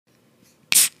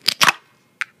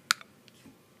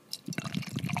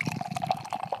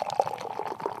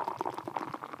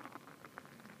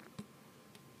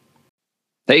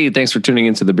Hey, thanks for tuning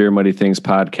into the Beer Muddy Things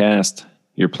podcast,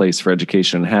 your place for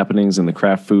education and happenings in the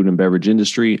craft food and beverage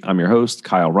industry. I'm your host,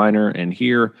 Kyle Reiner, and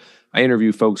here I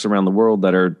interview folks around the world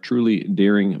that are truly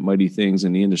daring mighty things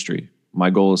in the industry. My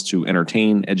goal is to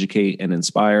entertain, educate, and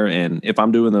inspire. And if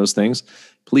I'm doing those things,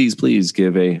 please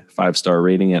give a 5-star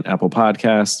rating at Apple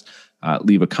Podcasts.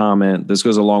 Leave a comment. This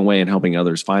goes a long way in helping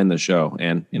others find the show.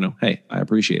 And, hey, I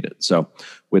appreciate it. So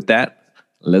with that,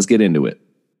 let's get into it.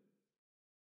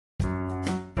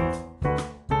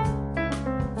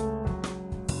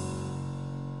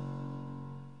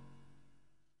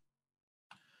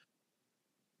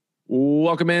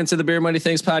 Welcome into the Beer Money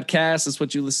Things podcast. It's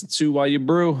what you listen to while you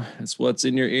brew. It's what's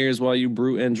in your ears while you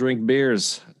brew and drink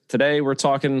beers. Today, we're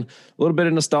talking a little bit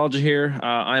of nostalgia here.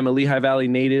 I'm a Lehigh Valley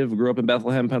native, grew up in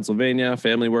Bethlehem, Pennsylvania.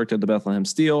 Family worked at the Bethlehem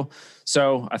Steel.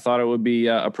 So I thought it would be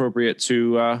appropriate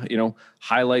to,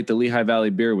 highlight the Lehigh Valley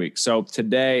Beer Week. So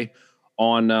today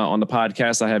on the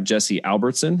podcast, I have Jesse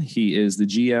Albertson. He is the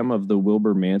GM of the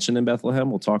Wilbur Mansion in Bethlehem.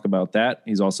 We'll talk about that.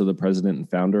 He's also the president and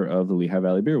founder of the Lehigh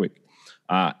Valley Beer Week.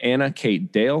 Anna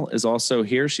Kate Dale is also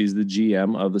here. She's the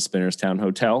GM of the Spinnerstown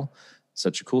Hotel.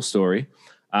 Such a cool story.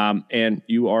 And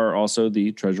you are also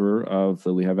the treasurer of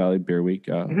the Lehigh Valley Beer Week.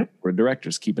 We're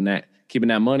directors, keeping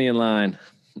that money in line.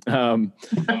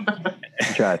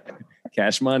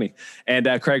 Cash money.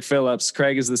 And Craig Phillips.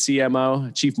 Craig is the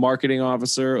CMO, Chief Marketing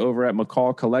Officer over at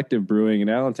McCall Collective Brewing in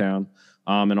Allentown,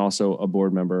 and also a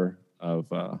board member of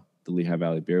the Lehigh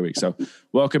Valley Beer Week. So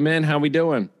welcome in. How we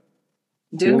doing?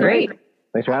 Doing great.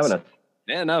 Thanks for having us.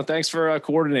 Yeah, no, thanks for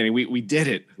coordinating. We did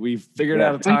it. We figured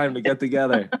out a time to get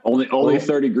together. only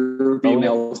 30 group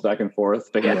emails back and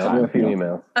forth. A few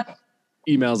emails.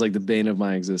 Emails like the bane of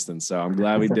my existence. So I'm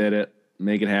glad we did it.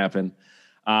 Make it happen.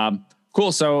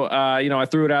 Cool. So, I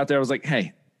threw it out there. I was like,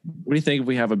 hey, what do you think if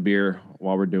we have a beer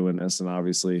while we're doing this? And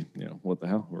obviously, what the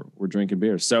hell? We're drinking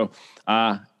beers. So,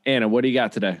 Anna, what do you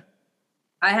got today?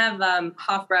 I have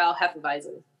Hofbrau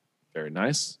Hefeweizen. Very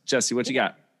nice. Jesse, what you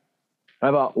got? I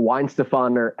have a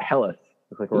Weinstefaner Helles.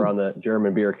 Looks like we're on the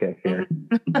German beer kick here.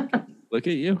 Look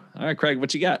at you. All right, Craig,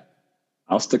 what you got?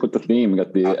 I'll stick with the theme. We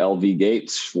got the LV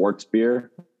Gates Schwartz beer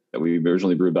that we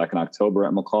originally brewed back in October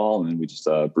at McCall, and then we just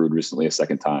brewed recently a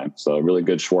second time. So really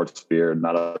good Schwartz beer.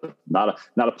 Not a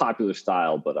popular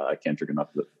style, but I can't drink enough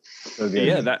of it. So good.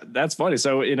 Yeah, that's funny.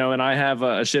 So and I have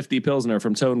a Shifty Pilsner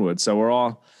from Tonewood. So we're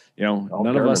all none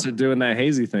German. Of us are doing that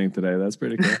hazy thing today. That's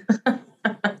pretty cool.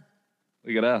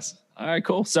 Look at us. All right,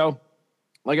 cool. So,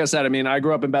 like I said, I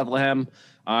grew up in Bethlehem.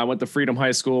 I went to Freedom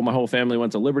High School. My whole family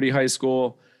went to Liberty High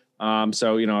School.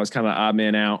 So, I was kind of odd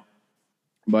man out.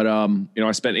 But,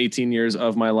 I spent 18 years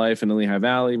of my life in the Lehigh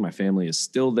Valley. My family is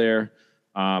still there.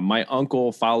 My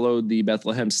uncle followed the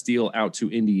Bethlehem Steel out to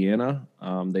Indiana.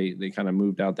 They kind of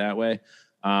moved out that way.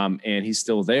 And he's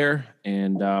still there.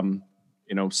 And,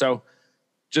 so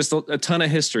just a ton of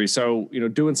history. So,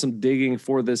 doing some digging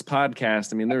for this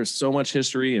podcast. There's so much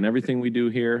history in everything we do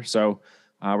here. So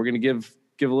we're going to give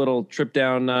a little trip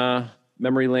down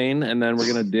memory lane, and then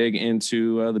we're going to dig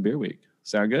into the beer week.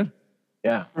 Sound good?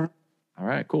 Yeah. All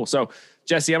right, cool. So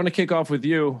Jesse, I'm going to kick off with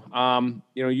you.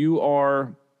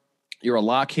 You're a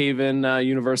Lock Haven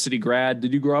University grad.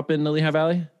 Did you grow up in the Lehigh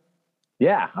Valley?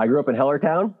 Yeah, I grew up in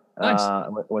Hellertown. Nice.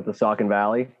 Went to Saucon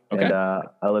Valley. Okay. And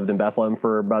I lived in Bethlehem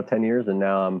for about 10 years, and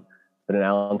now I'm been in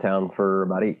Allentown for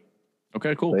about 8.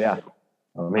 Okay, cool. So yeah.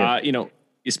 I'm here.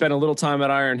 You spent a little time at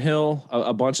Iron Hill,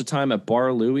 a bunch of time at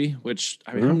Bar Louie, which,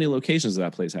 how many locations does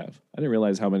that place have? I didn't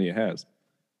realize how many it has.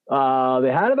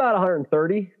 They had about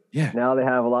 130. Yeah. Now they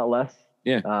have a lot less.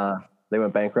 Yeah. They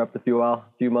went bankrupt a few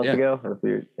months ago,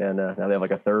 and now they have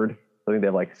like a third. I think they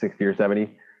have like 60 or 70.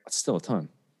 That's still a ton.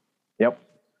 Yep.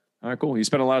 All right, cool. You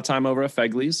spent a lot of time over at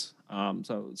Fegley's,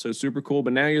 so super cool.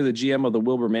 But now you're the GM of the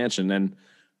Wilbur Mansion, and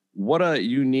what a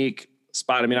unique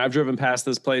spot. I've driven past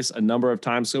this place a number of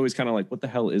times, so always kind of like, what the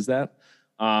hell is that?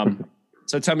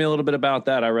 So tell me a little bit about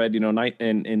that. I read, in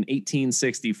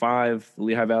 1865, the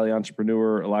Lehigh Valley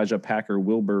entrepreneur Elijah Packer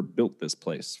Wilbur built this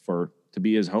place to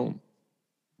be his home.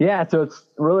 Yeah, so it's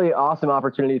a really awesome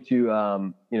opportunity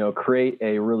to create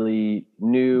a really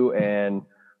new and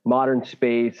modern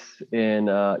space in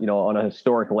on a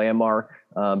historic landmark.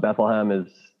 Bethlehem is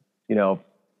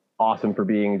awesome for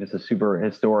being just a super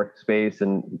historic space,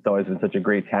 and it's always been such a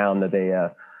great town that they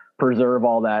preserve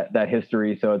all that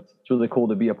history. So it's really cool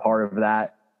to be a part of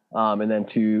that, and then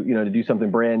to do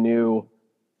something brand new.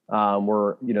 It's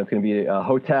going to be a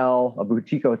hotel, a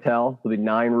boutique hotel. There'll be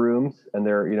 9 rooms, and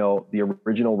they're the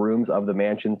original rooms of the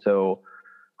mansion. So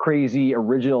crazy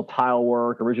original tile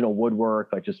work, original woodwork,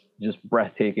 like just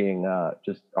breathtaking,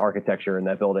 just architecture in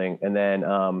that building. And then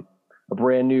a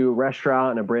brand new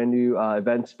restaurant and a brand new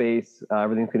event space.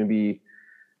 Everything's going to be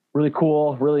really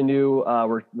cool, really new.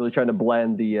 We're really trying to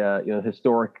blend the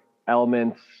historic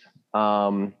elements,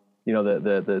 the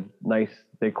nice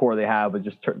decor they have, but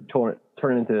just turn it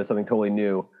into something totally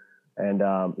new, and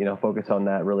focus on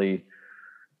that really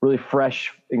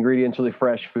fresh ingredients, really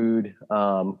fresh food.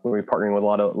 We're partnering with a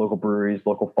lot of local breweries,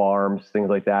 local farms, things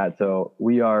like that. So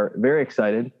we are very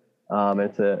excited.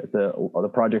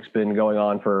 The project's been going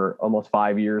on for almost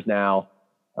 5 years now.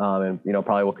 And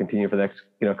probably will continue for the next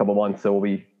couple months. So we'll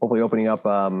be hopefully opening up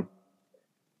in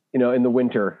the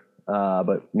winter,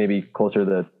 but maybe closer to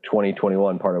the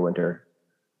 2021 part of winter.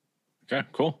 Okay,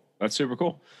 cool. That's super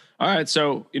cool. All right,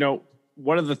 so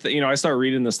one of the I start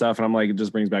reading this stuff and I'm like, it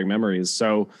just brings back memories.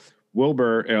 So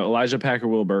Wilbur, Elijah Packer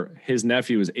Wilbur, his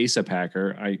nephew is Asa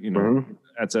Packer.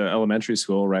 That's an elementary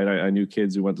school, right? I knew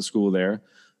kids who went to school there.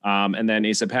 And then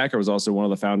Asa Packer was also one of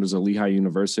the founders of Lehigh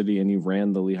University, and he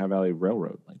ran the Lehigh Valley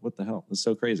Railroad. Like, what the hell? It's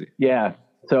so crazy. Yeah.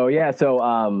 So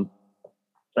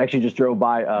I actually just drove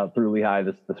by through Lehigh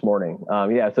this morning.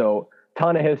 So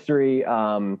ton of history.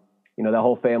 That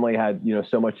whole family had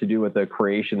so much to do with the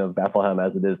creation of Bethlehem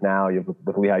as it is now. You have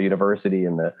with Lehigh University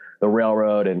and the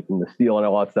railroad and the steel and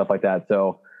all that stuff like that.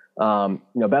 So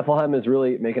Bethlehem is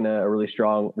really making a really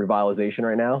strong revitalization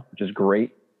right now, which is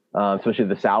great, especially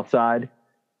the South Side.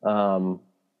 The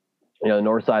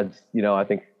north side's, I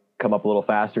think come up a little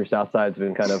faster. South side's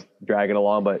been kind of dragging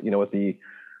along, but with the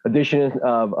addition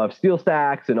of steel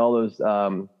stacks and all those,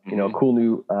 cool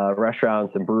new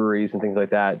restaurants and breweries and things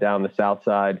like that down the South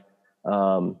side,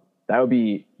 that would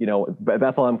be,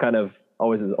 Bethlehem kind of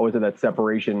always had that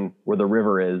separation where the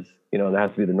river is, there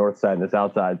has to be the north side and the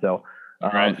South side. So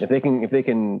right. if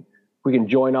we can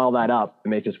join all that up and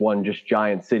make just one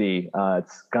giant city,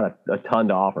 it's got a ton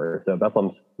to offer. So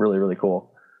Bethlehem's really, really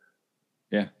cool.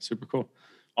 Yeah, super cool.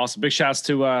 Awesome. Big shouts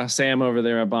to Sam over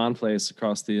there at Bond Place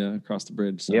across the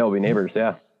bridge. So. Yeah, we'll be neighbors.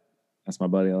 Yeah, that's my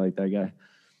buddy. I like that guy.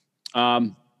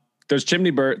 There's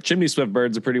chimney swift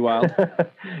birds are pretty wild.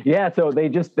 Yeah, so they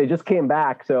just came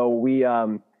back. So we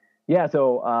I'm not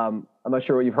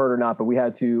sure what you've heard or not, but we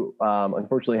had to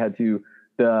unfortunately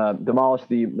demolish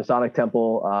the Masonic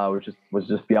Temple, which was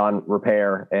just beyond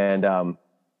repair. And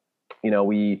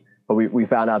we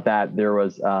found out that there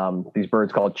was these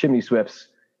birds called chimney swifts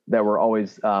that were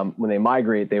always when they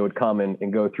migrate, they would come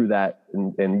and go through that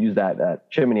and use that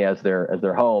chimney as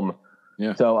their home.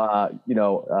 Yeah. So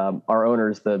our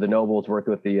owners, the nobles, worked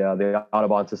with the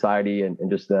Audubon Society and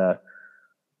just so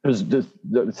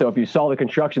if you saw the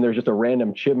construction, there's just a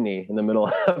random chimney in the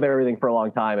middle of everything for a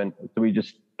long time, and so we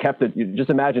just kept it. You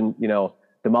just imagine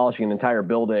demolishing an entire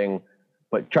building,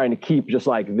 but trying to keep just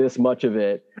like this much of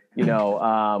it, and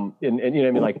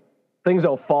like things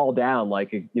don't fall down.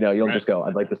 Like, you don't just go,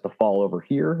 I'd like this to fall over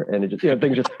here. And it just,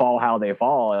 things just fall how they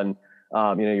fall. And,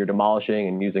 you're demolishing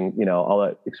and using, all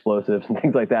the explosives and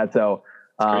things like that. So,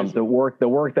 the work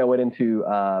that went into,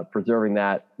 preserving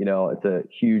that, it's a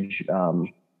huge,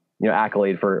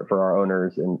 accolade for our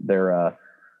owners, and they're,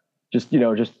 just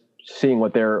seeing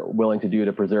what they're willing to do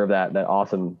to preserve that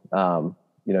awesome,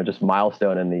 just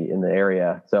milestone in the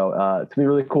area. So it's gonna be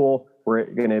really cool. We're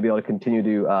going to be able to continue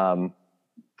to,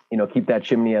 keep that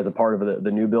chimney as a part of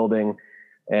the new building.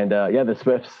 And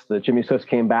the chimney swifts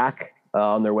came back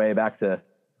on their way back to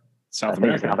South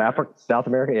America. South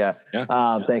America.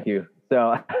 Yeah. Thank you.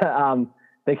 So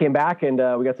they came back and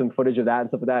we got some footage of that and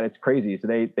stuff like that. It's crazy. So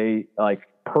they like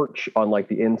perch on like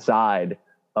the inside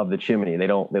of the chimney.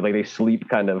 They sleep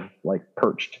kind of like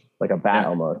perched like a bat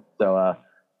almost. So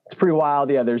it's pretty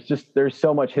wild. Yeah. There's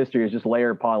so much history. It's just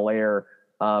layer upon layer.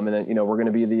 And then, we're going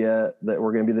to be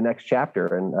the next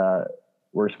chapter, and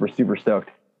we're super stoked.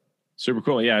 Super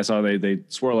cool. Yeah. I saw they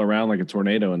swirl around like a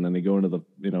tornado and then they go into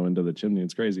the chimney.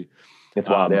 It's crazy. It's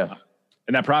wild. Yeah.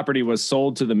 And that property was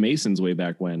sold to the Masons way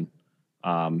back when,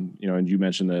 and you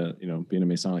mentioned being a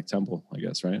Masonic temple, I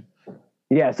guess, right?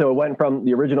 Yeah. So it went from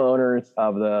the original owners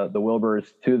of the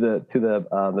Wilburs to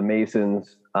the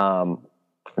Masons.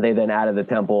 They then added the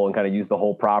temple and kind of used the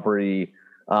whole property.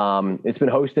 It's been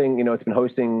hosting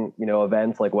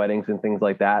events like weddings and things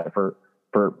like that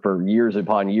for years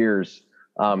upon years.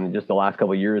 Just the last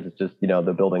couple of years, it's just,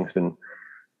 the building's been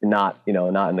not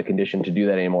in the condition to do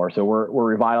that anymore. So we're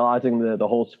revitalizing the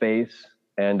whole space,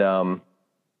 and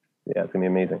it's gonna be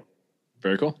amazing.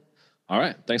 Very cool. All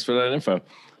right. Thanks for that info.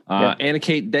 Anna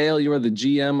Kate Dale, you are the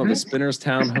GM of the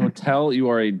Spinnerstown Hotel. You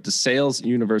are a DeSales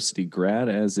University grad,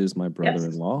 as is my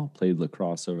brother-in-law. Yes. Played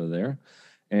lacrosse over there.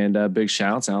 And big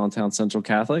shouts, Allentown Central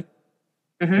Catholic.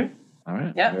 Mm-hmm. All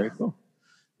right. Yeah. Very cool.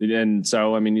 And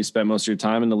so, you spent most of your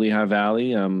time in the Lehigh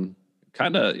Valley.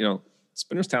 Kind of,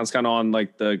 Spinnerstown's kind of on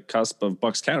like the cusp of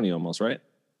Bucks County almost, right?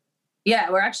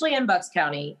 Yeah, we're actually in Bucks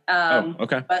County.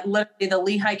 Okay. But literally the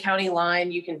Lehigh County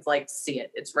line, you can like see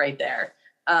it. It's right there.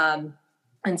 And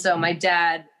so my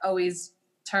dad always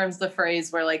terms the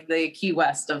phrase we're like the Key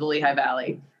West of the Lehigh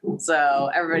Valley. So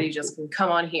everybody just can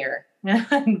come on here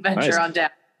and venture on down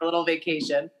for a little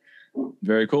vacation.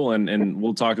 Very cool. And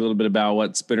we'll talk a little bit about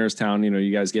what Spinnerstown,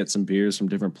 you guys get some beers from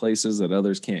different places that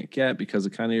others can't get because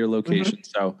of kind of your location.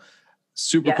 So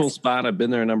super cool spot. I've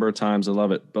been there a number of times. I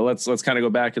love it. But let's kind of go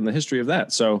back in the history of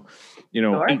that. So,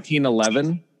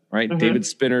 1811, right? David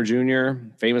Spinner Jr.,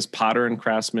 famous potter and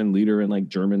craftsman, leader in like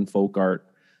German folk art.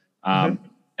 And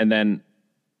then,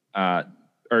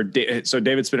 so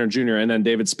David Spinner Jr. and then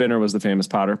David Spinner was the famous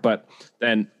potter. But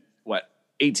then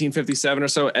 1857 or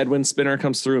so, Edwin Spinner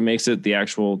comes through and makes it the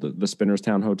actual, the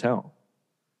Spinnerstown Hotel.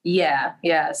 Yeah.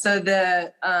 Yeah. So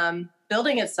the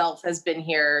building itself has been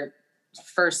here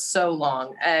for so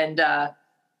long, and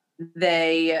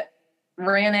they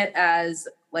ran it as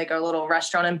like a little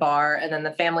restaurant and bar. And then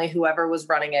the family, whoever was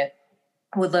running it,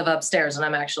 would live upstairs. And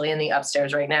I'm actually in the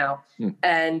upstairs right now.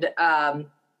 And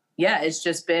it's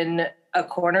just been a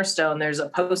cornerstone. There's a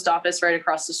post office right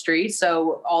across the street.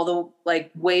 So all the like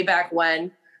way back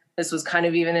when, this was kind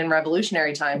of even in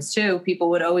revolutionary times too, people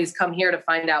would always come here to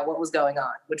find out what was going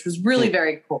on, which was really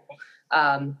very cool.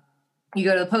 You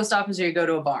go to the post office or you go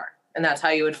to a bar, and that's how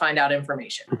you would find out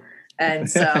information. And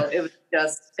so it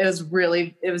was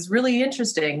really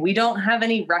interesting. We don't have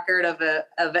any record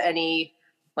of any,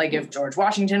 like if George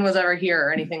Washington was ever here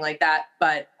or anything like that.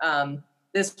 But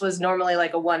this was normally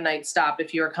like a one night stop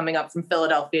if you were coming up from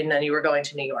Philadelphia and then you were going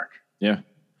to New York. Yeah.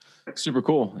 Super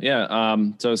cool. Yeah.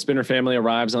 So Spinner family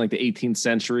arrives in like the 18th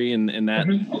century, and that,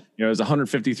 it was a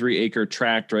 153 acre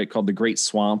tract, right, called the Great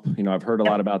Swamp. I've heard a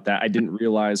lot about that. I didn't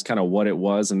realize kind of what it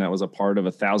was. And that was a part of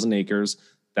 1,000 acres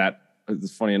that,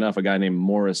 funny enough, a guy named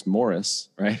Morris,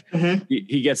 right?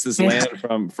 He gets this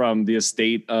land from the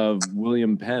estate of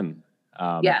William Penn.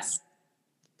 Yes.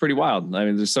 Pretty wild. I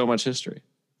mean, there's so much history.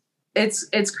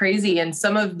 It's crazy. And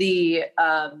some of the,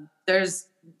 there's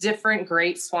different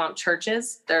Great Swamp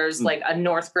churches. There's like a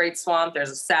North Great Swamp,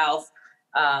 there's a South.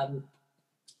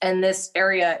 And this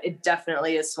area, it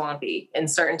definitely is swampy in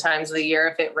certain times of the year.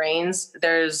 If it rains,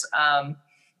 there's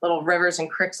little rivers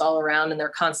and creeks all around, and they're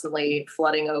constantly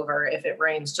flooding over if it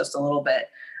rains just a little bit.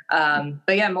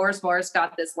 But yeah, Morris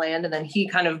got this land, and then he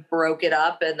kind of broke it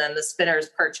up, and then the Spinners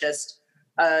purchased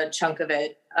a chunk of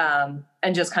it and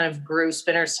just kind of grew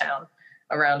Spinnerstown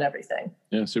around everything.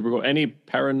 Yeah, super cool. Any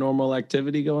paranormal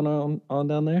activity going on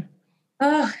down there?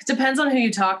 It depends on who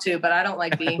you talk to, but I don't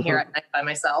like being here at night by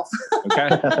myself. Okay.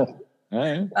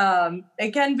 All right.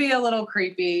 It can be a little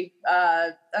creepy.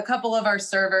 A couple of our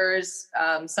servers,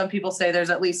 some people say there's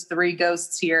at least 3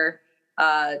 ghosts here.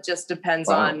 Just depends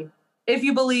on if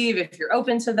you believe, if you're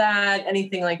open to that,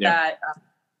 anything like that.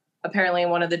 Apparently in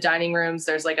one of the dining rooms,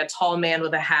 there's like a tall man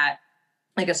with a hat,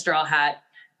 like a straw hat.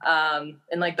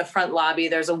 In like the front lobby,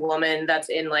 there's a woman that's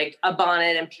in like a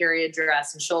bonnet and period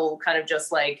dress, and she'll kind of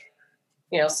just like,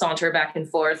 saunter back and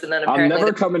forth. And then I'm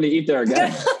never coming to eat there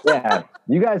again. Yeah,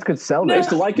 you guys could sell that. I used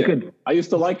to like it. I used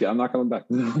to like it. I'm not coming back.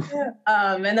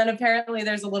 And then apparently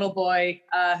there's a little boy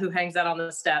who hangs out on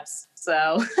the steps.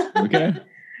 So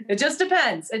it just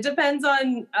depends. It depends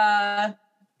on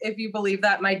if you believe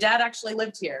that. My dad actually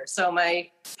lived here. So my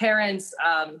parents,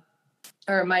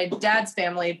 or my dad's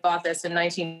family, bought this in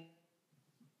 19.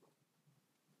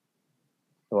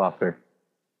 Lost her.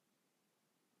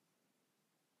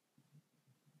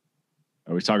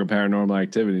 Are we talking paranormal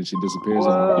activity and she disappears?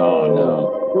 Oh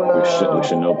no! We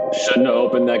shouldn't have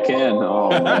opened that can. Oh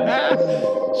man!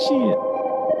 Shit!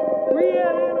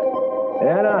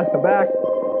 Anna, come back!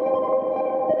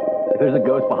 If there's a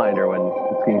ghost behind her when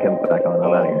the screen comes back on,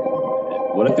 I'm out of here.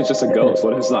 What if it's just a ghost?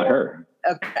 What if it's not her?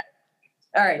 Okay.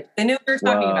 All right. They knew we were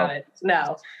talking about it.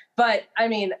 No. But I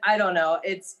mean, I don't know.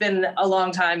 It's been a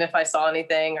long time if I saw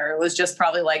anything, or it was just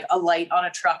probably like a light on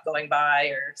a truck going by,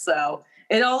 or so.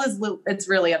 It all is. It's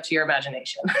really up to your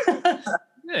imagination.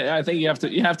 Yeah, I think you have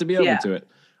to be open to it.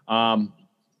 I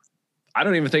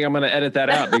don't even think I'm going to edit that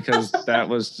out because that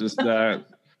was just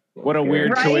what a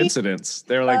weird coincidence.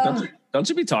 They were like, "Don't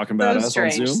you be talking about us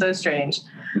on Zoom?" So strange.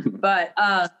 But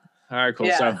all right, cool.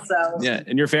 So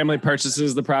and your family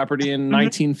purchases the property in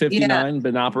 1959.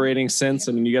 Been operating since.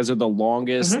 I mean, you guys are the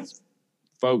longest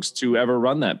folks to ever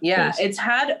run that. Yeah, place. It's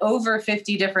had over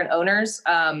 50 different owners.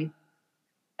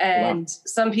 And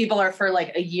some people are for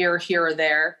like a year here or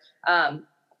there.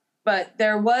 But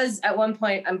there was at one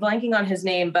point, I'm blanking on his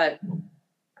name, but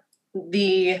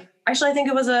I think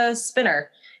it was a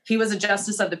spinner. he was a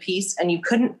justice of the peace, and you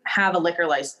couldn't have a liquor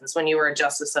license when you were a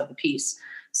justice of the peace.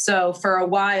 So for a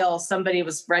while, somebody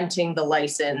was renting the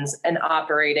license and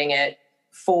operating it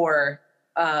for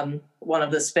one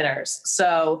of the spinners.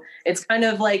 So it's kind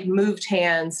of like moved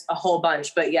hands a whole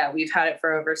bunch. But yeah, we've had it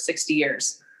for over 60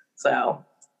 years. So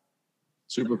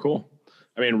super cool.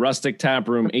 I mean, rustic tap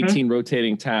room, 18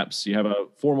 rotating taps. You have a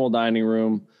formal dining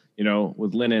room, you know,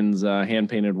 with linens, hand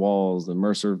painted walls, the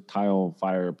Mercer tile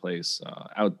fireplace,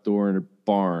 outdoor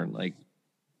barn. Like,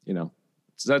 you know,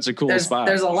 it's such a cool spot.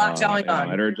 There's a lot going on.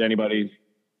 I'd urge anybody,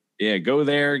 go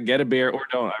there, get a beer, or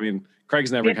don't. I mean,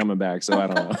 Craig's never coming back, so I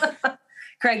don't know.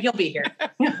 Craig, you'll be here.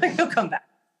 You'll come back.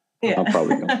 Yeah. I'll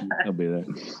probably go. He'll be there.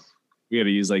 We got to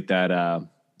use like that.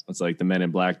 It's like the Men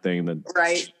in Black thing that,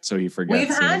 right? So he forgets.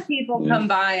 We've had people come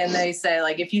by and they say,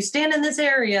 like, if you stand in this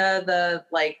area,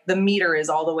 the meter is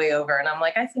all the way over, and I'm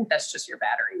like, I think that's just your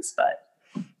batteries, but.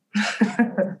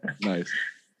 Nice,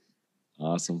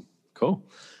 awesome, cool.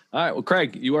 All right, well,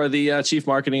 Craig, you are the Chief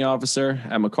Marketing Officer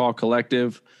at McCall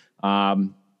Collective.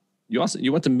 You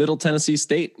went to Middle Tennessee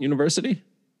State University.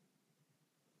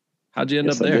 How'd you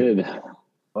end up there? I did.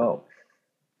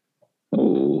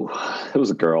 Oh, it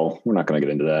was a girl. We're not going to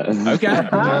get into that. Okay.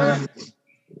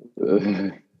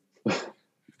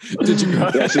 Did you?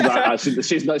 Yeah, she's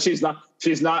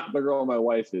not the girl my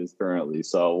wife is currently.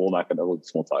 So we're not going to.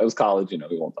 Won't talk. It was college, we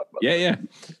won't talk about. Yeah.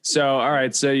 So all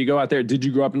right. So you go out there. Did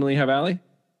you grow up in Lehigh Valley?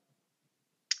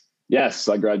 Yes,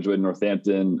 I graduated in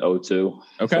Northampton, 2002.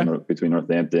 Okay. So between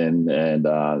Northampton and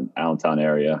Allentown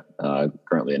area.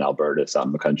 Currently in Alberta, out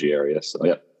in the country area. So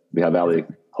yeah, Lehigh Valley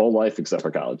whole life except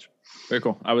for college. Very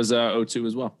cool. I was 2002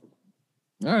 as well.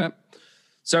 All right.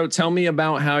 So tell me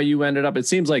about how you ended up. It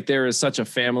seems like there is such a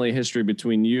family history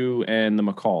between you and the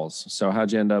McCalls. So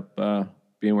how'd you end up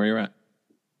being where you're at?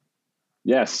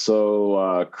 Yes.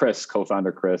 So Chris,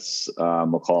 co-founder Chris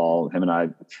McCall, him and I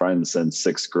friends since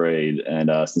 6th grade. And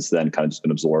since then kind of just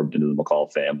been absorbed into the McCall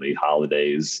family,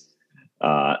 holidays,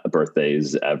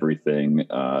 birthdays, everything,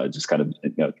 just kind of,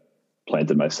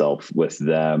 planted myself with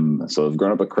them. So I've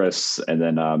grown up with Chris, and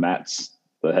then Matt's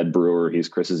the head brewer. He's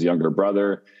Chris's younger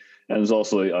brother. And there's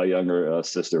also a younger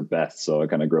sister, Beth. So I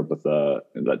kind of grew up with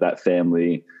that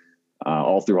family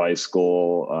all through high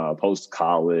school,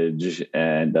 post-college.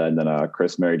 And then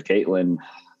Chris married Caitlin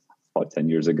about 10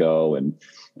 years ago. And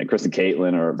Chris and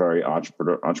Caitlin are very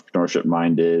entrepreneurship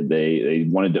minded. They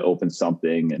wanted to open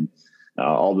something, and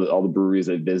all the breweries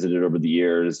they visited over the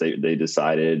years, they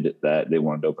decided that they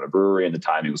wanted to open a brewery, and the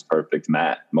timing was perfect.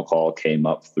 Matt McCall came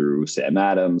up through Sam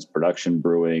Adams Production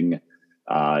Brewing.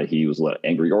 He was at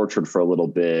Angry Orchard for a little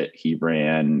bit. He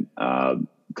ran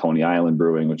Coney Island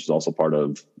Brewing, which is also part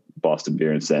of Boston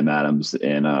Beer and Sam Adams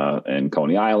in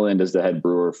Coney Island, as the head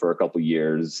brewer for a couple of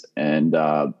years. And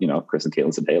Chris and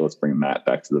Caitlin said, "Hey, let's bring Matt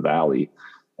back to the Valley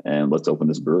and let's open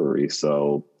this brewery."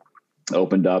 So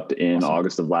opened up in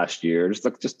August of last year,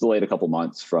 just delayed a couple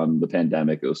months from the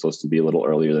pandemic. It was supposed to be a little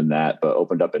earlier than that, but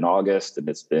opened up in August, and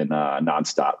it's been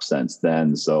nonstop since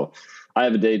then. So I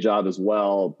have a day job as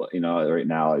well, but right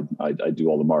now I do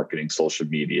all the marketing, social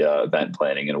media, event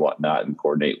planning, and whatnot, and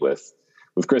coordinate with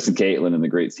Chris and Caitlin and the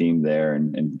great team there,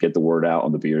 and get the word out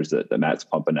on the beers that Matt's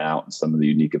pumping out, and some of the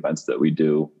unique events that we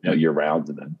do year round,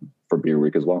 and then for Beer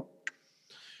Week as well.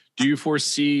 Do you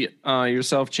foresee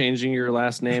yourself changing your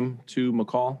last name to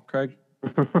McCall, Craig? I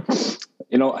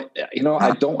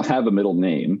don't have a middle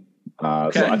name, so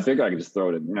I figure I could just throw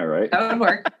it in there, right? That would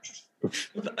work.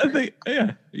 I think,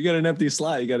 you got an empty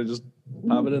slot. You got to just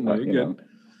pop it in there. You're good.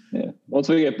 Yeah. Once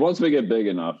we get big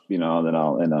enough, then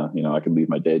I can leave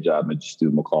my day job and just do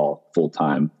McCall full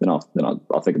time. Then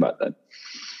I'll think about that.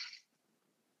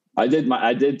 I did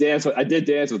dance with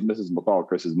Mrs. McCall,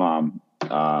 Chris's mom,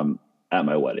 at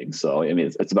my wedding. So I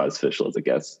mean, it's about as official as it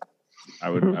gets. I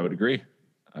would agree.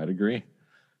 I'd agree.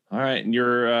 All right, and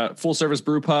you're full service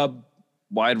brew pub,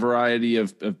 wide variety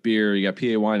of beer. You got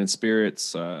PA wine and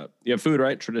spirits. You have food,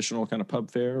 right? Traditional kind of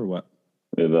pub fare, or what?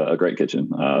 We have a great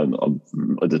kitchen.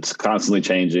 It's constantly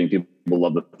changing. People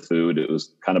love the food. It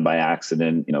was kind of by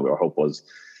accident. Our hope was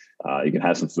you can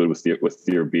have some food with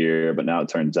your beer, but now it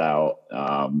turns out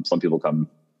some people come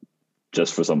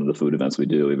just for some of the food events we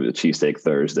do. We have the Cheesesteak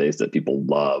Thursdays that people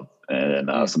love, and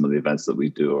some of the events that we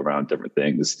do around different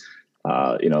things.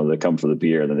 They come for the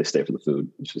beer and then they stay for the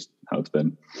food. It's just how it's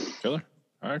been. Killer.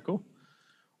 All right, cool.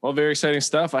 Well, very exciting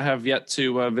stuff. I have yet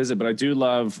to visit, but I do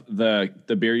love the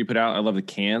beer you put out. I love the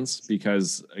cans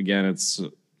because, again, it's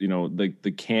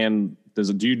the can.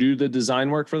 Do you do the design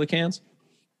work for the cans?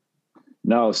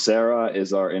 No, Sarah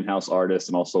is our in-house artist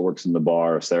and also works in the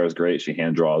bar. Sarah's great. She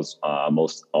hand draws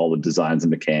most all the designs in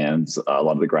the cans, a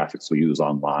lot of the graphics we use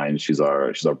online. She's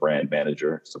our brand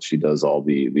manager, so she does all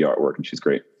the artwork, and she's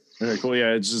great. Very cool.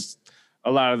 Yeah, it's just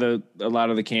a lot of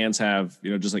the cans have,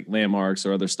 just like landmarks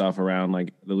or other stuff around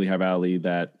like the Lehigh Valley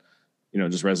that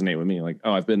just resonate with me. Like,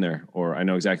 oh, I've been there, or I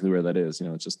know exactly where that is.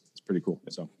 It's pretty cool.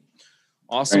 So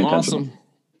awesome. All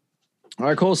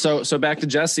right, cool. So back to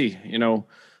Jesse.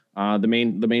 The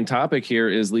main topic here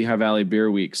is Lehigh Valley Beer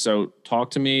Week. So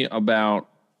talk to me about,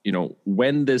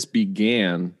 when this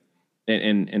began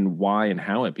and why and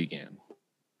how it began.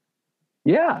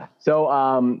 Yeah.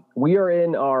 So we are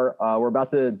in we're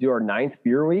about to do our 9th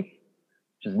beer week,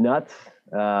 which is nuts.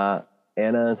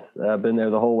 Anna's been there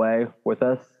the whole way with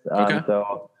us. Okay.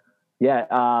 So yeah,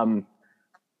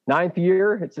 9th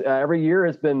year. It's every year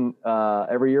has been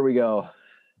every year we go,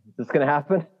 is this going to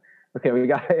happen? Okay. We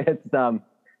got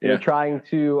it's trying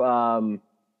to,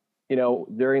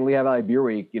 during Lehigh Valley Beer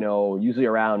Week, usually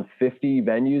around 50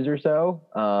 venues or so.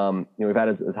 We've had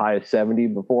as high as 70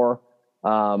 before.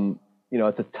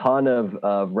 It's a ton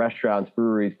of restaurants,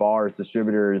 breweries, bars,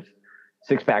 distributors,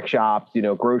 6-pack shops,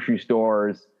 grocery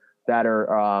stores that are,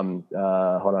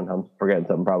 hold on, I'm forgetting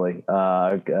something probably,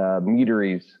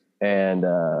 meaderies and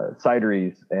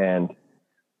cideries, and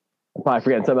I'm probably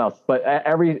forgetting something else. But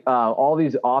all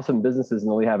these awesome businesses in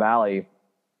the Lehigh Valley,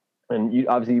 and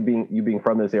obviously you being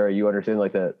from this area, you understand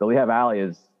like the Lehigh Valley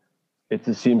it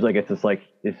just seems like it's this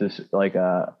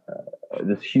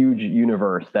huge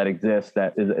universe that exists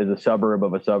that is a suburb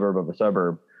of a suburb of a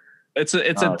suburb. It's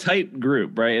a tight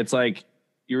group, right? It's like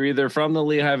you're either from the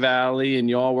Lehigh Valley and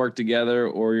you all work together,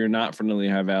 or you're not from the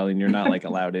Lehigh Valley and you're not like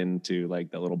allowed into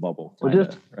like that little bubble.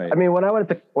 Right. I mean,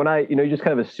 you just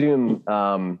kind of assume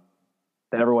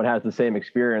that everyone has the same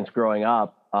experience growing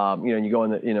up. And you go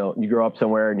you grow up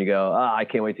somewhere and you go, I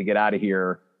can't wait to get out of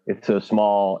here. It's so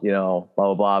small, blah,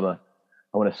 blah, blah. But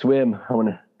I want to swim. I want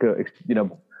to go,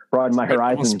 broaden my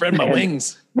horizons. Spread my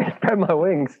wings. Spread my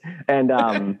wings. And,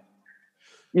 I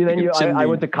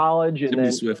went to college and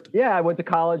then, Swift. I went to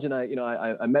college and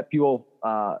I met people,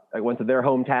 I went to their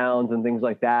hometowns and things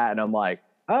like that. And I'm like,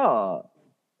 oh,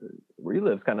 where you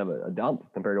live is kind of a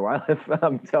dump compared to where I live.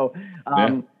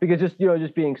 Because just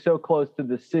being so close to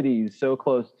the cities, so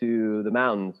close to the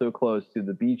mountains, so close to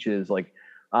the beaches,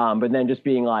 but then just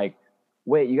being like,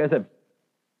 wait, you guys have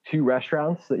 2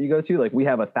 restaurants that you go to? Like we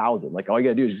have 1,000. Like all you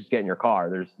gotta do is just get in your car.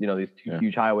 There's, these 2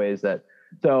 huge highways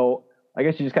so I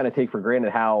guess you just kind of take for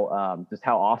granted how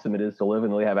awesome it is to live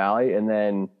in the Lehigh Valley. And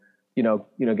then,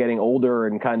 getting older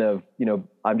and kind of,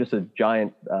 I'm just a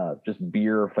giant, just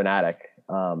beer fanatic,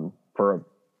 for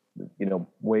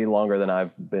way longer than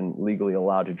I've been legally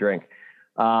allowed to drink,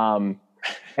 and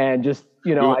just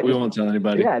we won't tell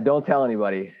anybody. Yeah, don't tell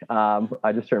anybody.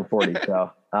 I just turned 40,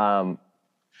 so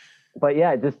but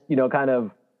yeah, just kind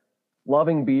of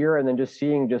loving beer, and then just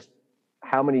seeing just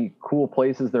how many cool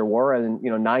places there were. And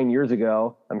 9 years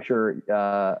ago, I'm sure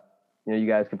you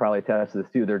guys could probably attest to this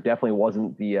too. There definitely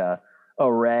wasn't the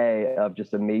array of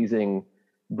just amazing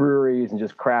breweries, and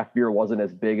just craft beer wasn't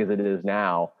as big as it is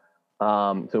now.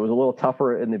 So it was a little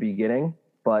tougher in the beginning,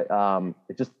 but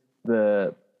it's just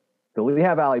the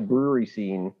Lehigh Valley brewery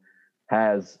scene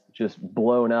has just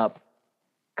blown up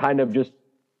kind of just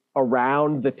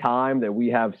around the time that we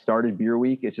have started Beer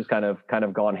Week. It's just kind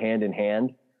of gone hand in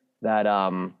hand that,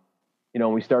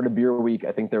 when we started Beer Week,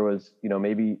 I think there was,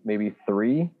 maybe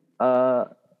 3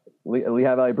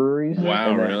 Lehigh Valley breweries. Wow.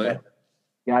 Then, really?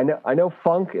 Yeah. I know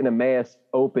Funk and Emmaus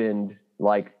opened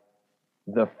like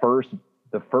the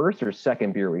first or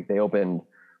second Beer Week. They opened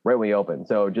right when we opened.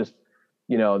 So just,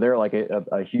 they're like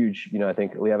a huge, I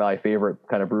think Lehigh Valley favorite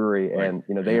kind of brewery. And,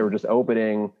 they were just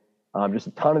opening, just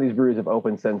a ton of these breweries have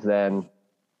opened since then.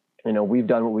 We've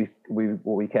done what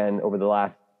we can over the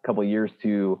last couple of years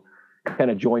to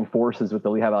kind of join forces with the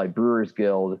Lehigh Valley Brewers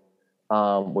Guild,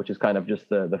 which is kind of just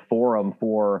the forum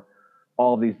for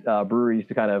all of these breweries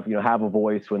to kind of, have a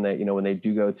voice when they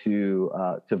do go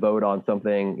to vote on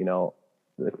something.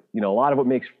 A lot of what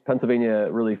makes Pennsylvania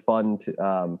really fun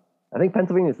I think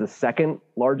Pennsylvania is the second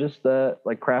largest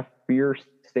craft beer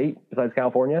state besides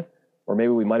California, or maybe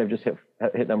we might have just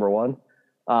hit number 1.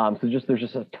 So there's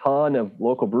just a ton of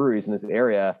local breweries in this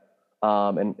area,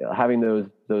 and having those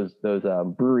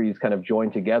breweries kind of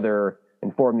join together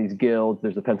and form these guilds.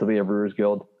 There's the Pennsylvania Brewers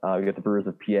Guild. We got the Brewers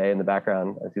of PA in the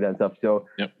background. I see that stuff. So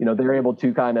they're able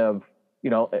to kind of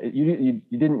you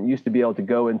didn't used to be able to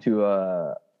go into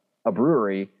a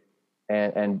brewery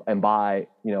and buy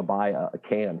a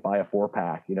can, buy a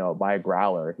 4-pack, buy a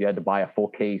growler. You had to buy a full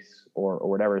case or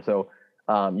whatever. So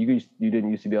you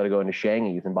didn't used to be able to go into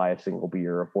Shangy's and buy a single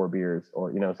beer or 4 beers,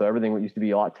 or, so everything used to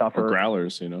be a lot tougher. Or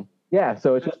growlers, Yeah.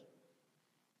 So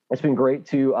it's been great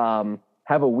to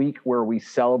have a week where we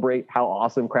celebrate how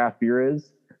awesome craft beer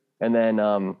is. And then,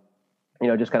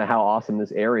 just kind of how awesome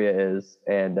this area is.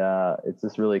 And it's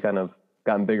just really kind of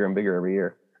gotten bigger and bigger every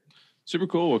year. Super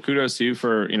cool. Well, kudos to you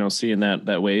for, seeing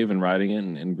that wave and riding it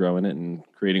and growing it and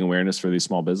creating awareness for these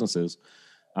small businesses.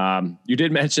 You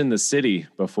did mention the city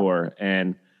before,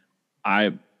 and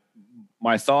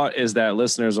my thought is that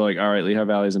listeners are like, all right, Lehigh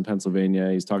Valley's in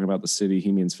Pennsylvania. He's talking about the city.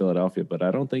 He means Philadelphia, but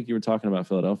I don't think you were talking about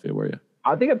Philadelphia, were you?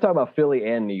 I think I'm talking about Philly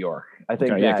and New York. I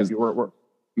think we're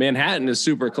Manhattan is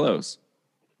super close.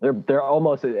 They're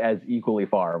almost as equally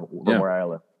far from where I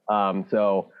live.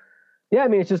 So yeah,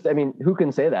 it's just, who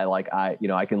can say that? Like I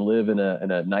can live in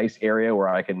a nice area where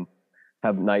I can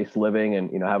have nice living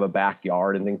and, have a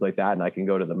backyard and things like that. And I can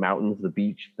go to the mountains, the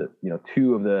beach,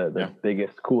 two of the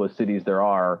biggest, coolest cities there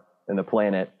are in the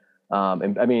planet.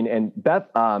 And Beth,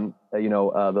 the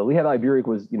Lehigh Valley Beer Week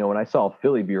was, when I saw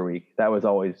Philly Beer Week, that was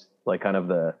always like kind of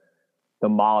the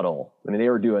model. They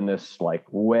were doing this like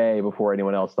way before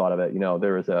anyone else thought of it.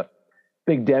 There was a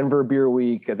big Denver Beer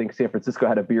Week. I think San Francisco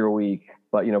had a beer week,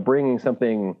 but, bringing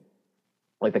something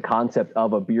like the concept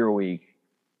of a beer week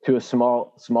to a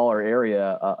smaller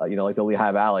area, like the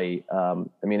Lehigh Valley.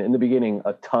 In the beginning,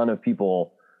 a ton of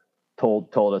people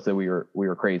told us that we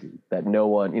were crazy, that no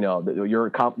one,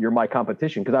 that you're my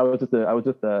competition. Cause I was with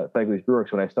the Begley's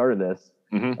Brewworks when I started this.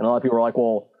 Mm-hmm. And a lot of people were like,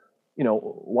 well,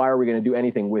 why are we going to do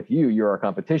anything with you? You're our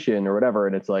competition or whatever.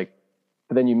 And it's like,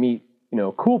 but then you meet,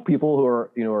 cool people who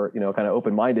are, kind of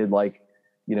open-minded, like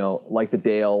the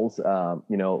Dales,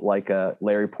 like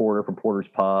Larry Porter from Porter's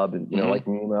Pub, and, like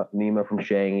Nima from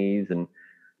Shangy's, and,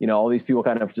 all these people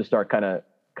kind of just start kind of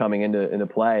coming into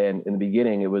play. And in the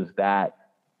beginning, it was that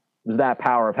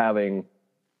power of having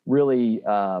really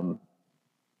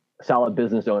solid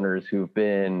business owners who've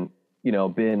been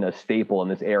a staple in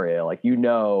this area. Like,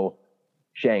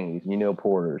 Shangy's,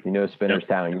 Porter's,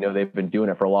 Spinnerstown, they've been doing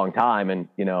it for a long time. And,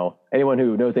 anyone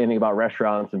who knows anything about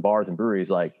restaurants and bars and breweries,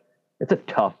 like, it's a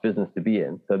tough business to be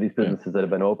in. So these businesses that have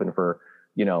been open for,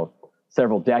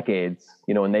 several decades,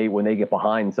 when they get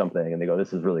behind something and they go,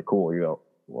 this is really cool, you go,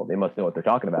 well, they must know what they're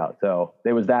talking about. So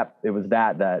it was that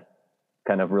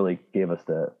kind of really gave us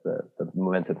the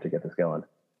momentum to get this going.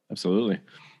 Absolutely.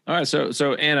 All right.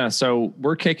 So Anna,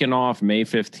 we're kicking off May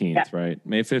 15th, right?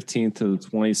 May 15th to the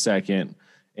 22nd.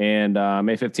 And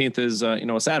May 15th is,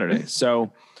 a Saturday.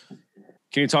 So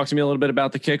can you talk to me a little bit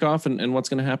about the kickoff and what's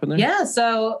going to happen there? Yeah.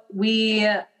 So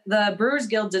the Brewers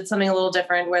Guild did something a little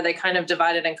different where they kind of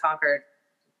divided and conquered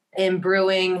in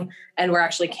brewing, and we're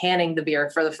actually canning the beer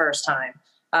for the first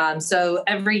time. So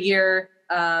every year,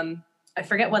 I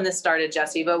forget when this started,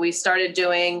 Jesse, but we started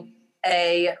doing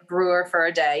a brewer for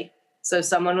a day. So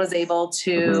someone was able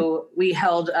to, we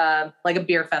held like a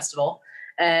beer festival,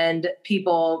 and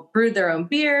people brewed their own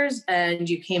beers, and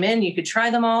you came in, you could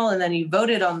try them all, and then you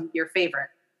voted on your favorite.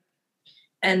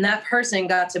 And that person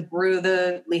got to brew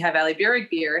the Lehigh Valley Beer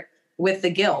Week beer with the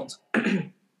guild.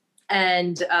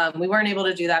 And we weren't able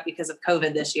to do that because of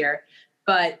COVID this year.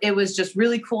 But it was just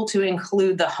really cool to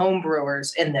include the home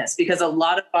brewers in this, because a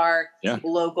lot of our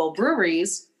local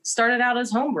breweries started out as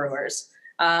home brewers.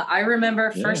 I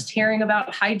remember first hearing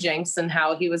about Hijinks and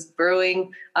how he was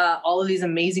brewing all of these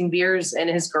amazing beers in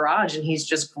his garage, and he's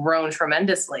just grown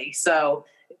tremendously. So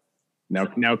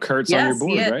now Kurt's on your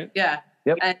board, right? Yeah.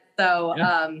 Yep. And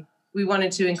so we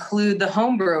wanted to include the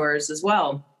home brewers as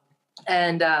well.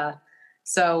 And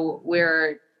so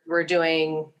we're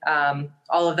doing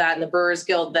all of that. And the Brewers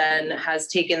Guild then has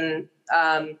taken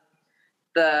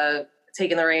the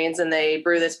reins, and they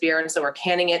brew this beer. And so we're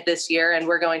canning it this year, and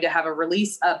we're going to have a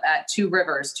release up at Two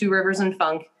Rivers and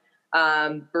Funk,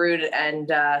 brewed and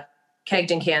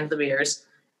kegged and canned the beers.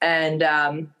 And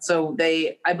so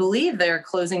I believe they're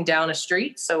closing down a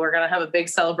street. So we're going to have a big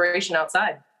celebration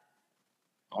outside.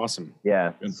 Awesome.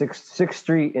 Yeah. 6th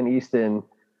Street in Easton,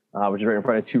 which is right in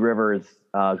front of Two Rivers, is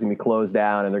going to be closed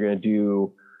down, and they're going to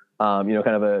do,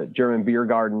 kind of a German beer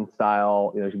garden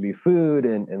style. There's going to be food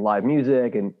and live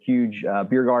music and huge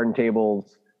beer garden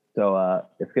tables. So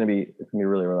it's going to be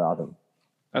really, really awesome.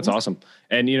 That's awesome.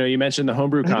 And, you mentioned the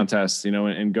homebrew contest,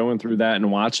 and going through that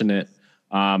and watching it.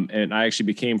 And I actually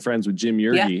became friends with Jim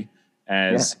Yergy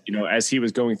as he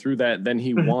was going through that. Then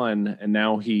he won, and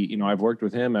now I've worked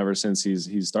with him ever since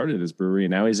he's started his brewery,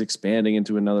 and now he's expanding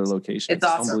into another location. It's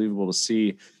awesome. Unbelievable to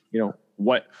see,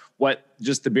 what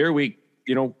just the Beer Week,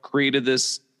 created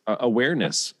this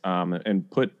awareness,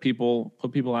 and put people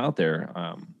out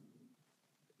there.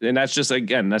 and that's just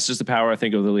the power, I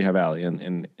think, of the Lehigh Valley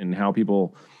and how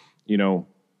people,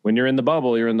 when you're in the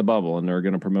bubble, you're in the bubble, and they're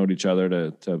going to promote each other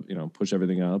to push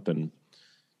everything up and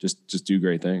just do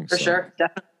great things. For sure.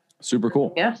 Definitely. Super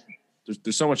cool. Yeah.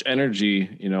 There's so much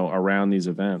energy, around these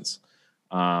events.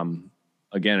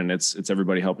 Again, and it's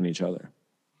everybody helping each other.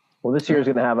 Well, this year's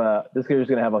going to have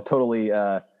a totally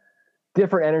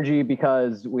different energy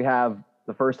because we have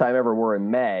the first time ever we're in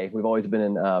May. We've always been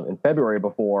in February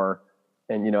before,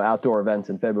 and outdoor events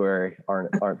in February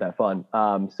aren't that fun.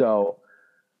 So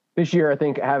this year, I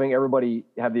think having everybody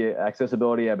have the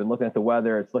accessibility. I've been looking at the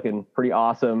weather; it's looking pretty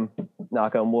awesome.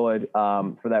 Knock on wood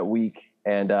for that week,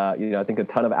 and I think a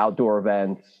ton of outdoor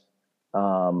events.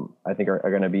 I think are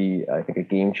going to be a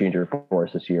game changer for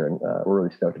us this year, and we're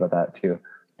really stoked about that too.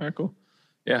 All right, cool.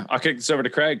 Yeah, I'll kick this over to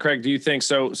Craig. Craig, do you think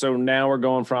so? So now we're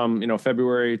going from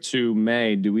February to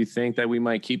May. Do we think that we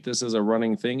might keep this as a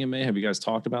running thing in May? Have you guys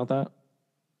talked about that?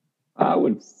 I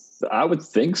would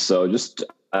think so. Just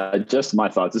my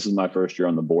thoughts. This is my first year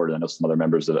on the board, and I know some other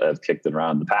members have kicked it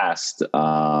around in the past.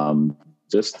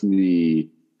 Just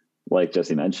like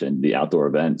Jesse mentioned, the outdoor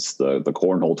events, the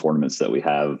cornhole tournaments that we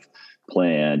have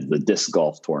planned, the disc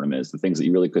golf tournaments, the things that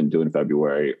you really couldn't do in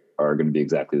February are going to be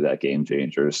exactly that game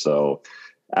changer. So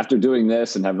after doing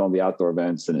this and having all the outdoor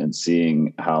events and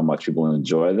seeing how much people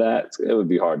enjoy that, it would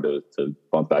be hard to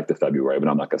bump back to February, but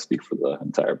I'm not going to speak for the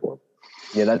entire board.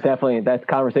 Yeah, that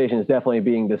conversation is definitely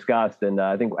being discussed. And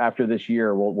I think after this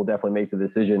year, we'll definitely make the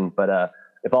decision. But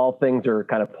if all things are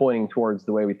kind of pointing towards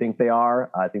the way we think they are,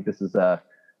 I think this is going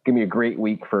to be a great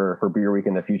week for Beer Week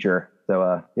in the future.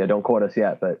 So don't quote us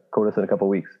yet, but quote us in a couple of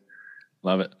weeks.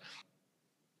 Love it.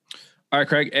 All right,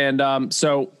 Craig. And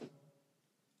so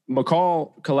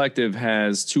McCall Collective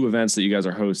has 2 events that you guys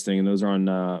are hosting, and those are on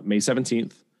May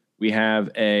 17th. We have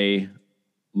a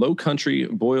Low Country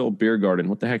Boil Beer Garden.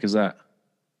 What the heck is that?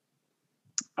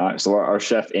 All right, so our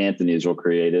chef Anthony is real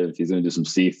creative. He's going to do some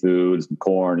seafood, some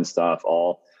corn and stuff,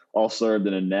 all served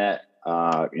in a net,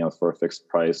 for a fixed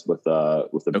price with a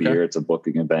beer. It's a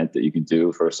booking event that you can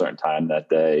do for a certain time that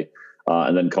day.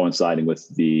 And then coinciding with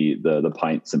the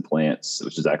Pints and Plants,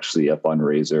 which is actually a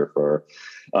fundraiser for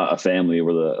a family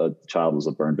where a child was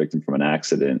a burn victim from an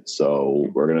accident. So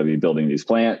we're going to be building these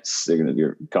plants. They're going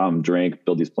to come, drink,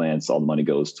 build these plants. All the money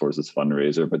goes towards this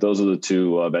fundraiser. But those are the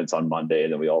 2 events on Monday.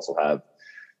 And then we also have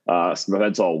some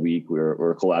events all week.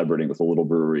 We're collaborating with a little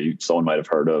brewery. Someone might have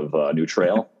heard of New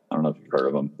Trail. I don't know if you've heard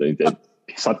of them. They did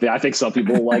something. I think some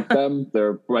people like them.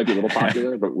 They're might be a little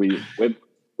popular, but we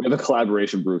have a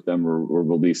collaboration brew with them. We're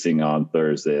releasing on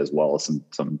Thursday, as well as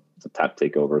some tap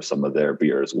takeover some of their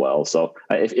beer as well. So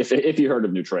if you heard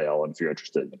of New Trail and if you're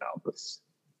interested,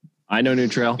 I know New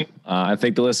Trail. I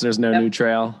think the listeners know New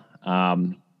Trail.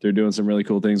 They're doing some really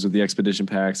cool things with the expedition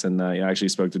packs, and I actually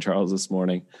spoke to Charles this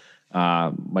morning.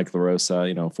 Mike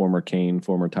LaRosa, former Kane,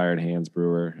 former Tired Hands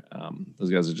brewer.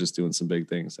 Those guys are just doing some big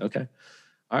things. Okay.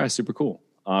 All right. Super cool.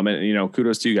 And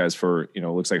kudos to you guys for,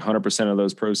 looks like 100% of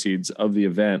those proceeds of the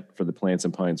event for the Plants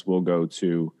and Pints will go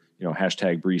to,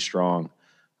 hashtag Bree Strong,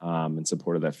 in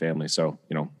support of that family. So,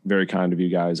 very kind of you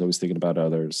guys, always thinking about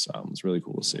others. It's really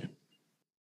cool to see.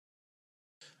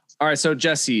 All right. So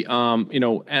Jesse,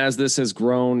 as this has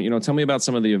grown, tell me about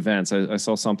some of the events. I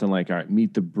saw something like, all right,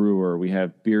 Meet the Brewer. We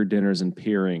have beer dinners and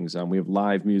pairings. We have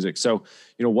live music. So,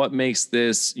 what makes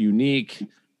this unique?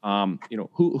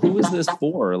 Who is this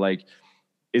for? Like,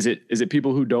 is it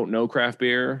people who don't know craft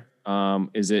beer?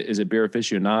 Is it beer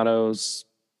aficionados?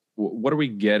 What are we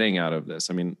getting out of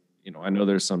this? I mean, I know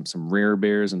there's some rare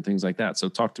beers and things like that. So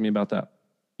talk to me about that.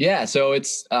 Yeah, so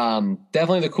it's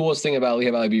definitely the coolest thing about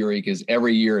Lehigh Valley Beer Week is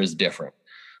every year is different.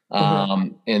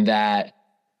 In that,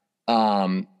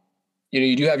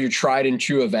 you do have your tried and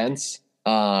true events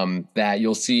that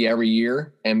you'll see every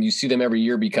year, and you see them every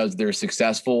year because they're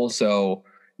successful. So,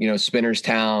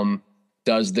 Spinnerstown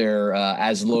does their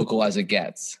as local as it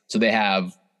gets. So they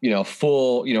have,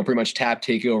 full, pretty much tap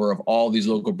takeover of all these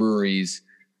local breweries,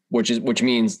 which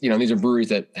means, these are breweries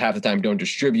that half the time don't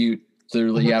distribute. So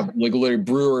you have like literally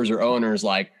brewers or owners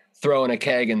like throwing a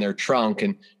keg in their trunk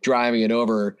and driving it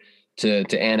over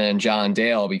to Anna and John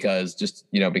Dale because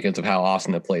of how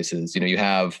awesome the place is. You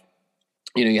have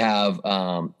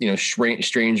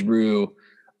Strange Brew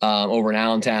over in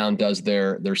Allentown does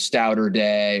their Stouter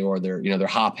Day or their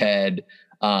Hophead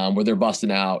where they're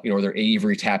busting out, or their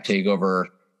Avery tap takeover.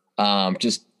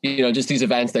 Just these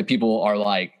events that people are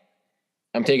like,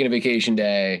 I'm taking a vacation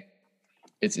day.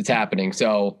 It's happening.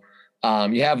 So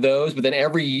you have those, but then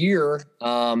every year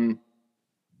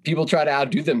people try to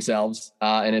outdo themselves.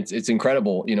 And it's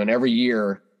incredible, and every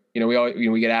year,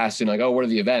 we get asked, like, oh, what are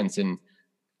the events? And,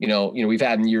 we've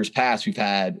had in years past, we've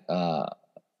had,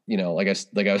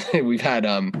 we've had,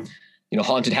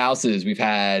 haunted houses. We've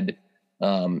had,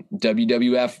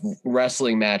 WWF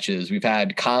wrestling matches. We've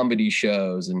had comedy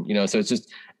shows, and, so it's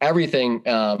just everything.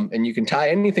 And you can tie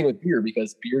anything with beer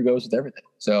because beer goes with everything.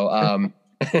 So,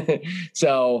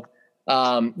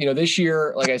 this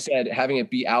year, like I said, having it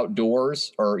be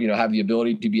outdoors, or, have the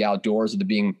ability to be outdoors at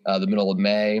being the middle of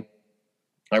May,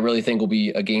 I really think will be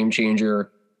a game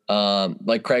changer.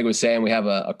 Like Craig was saying, we have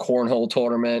a cornhole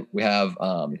tournament. We have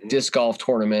disc golf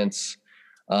tournaments.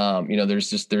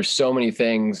 There's so many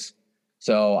things.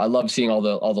 So I love seeing all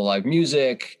the live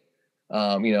music,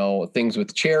 things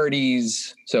with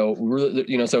charities. So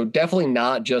really, so definitely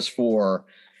not just for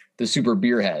the super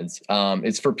beer heads.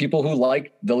 It's for people who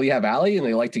like the Lehigh Valley and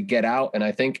they like to get out. And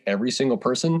I think every single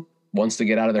person wants to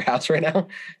get out of their house right now.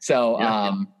 So,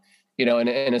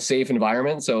 in a safe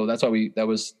environment. So that's why that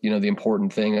was the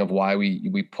important thing of why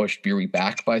we pushed Beer Week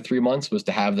back by 3 months, was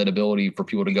to have that ability for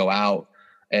people to go out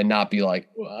and not be like,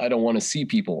 well, I don't want to see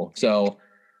people. So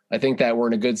I think that we're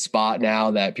in a good spot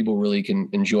now that people really can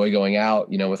enjoy going out,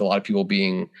 with a lot of people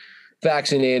being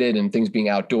vaccinated and things being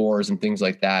outdoors and things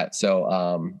like that.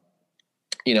 So,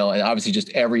 and obviously just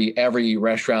every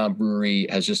restaurant, brewery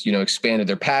has just, expanded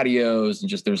their patios, and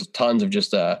just, there's tons of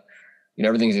just,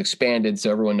 everything's expanded.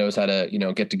 So everyone knows how to,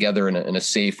 get together in a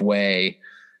safe way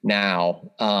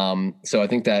now. So I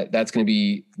think that's going to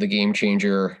be the game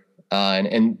changer.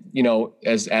 And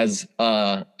as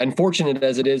unfortunate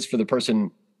as it is for the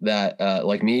person that,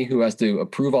 like me, who has to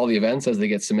approve all the events as they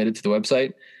get submitted to the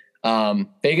website,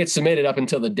 they get submitted up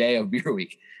until the day of Beer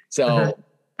Week. So,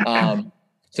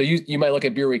 so you might look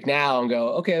at Beer Week now and go,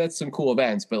 okay, that's some cool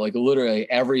events, but like literally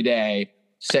every day,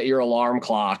 set your alarm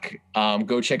clock,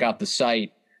 go check out the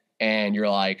site, and you're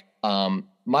like,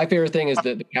 my favorite thing is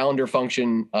the calendar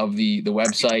function of the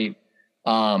website.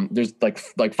 There's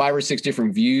like 5 or 6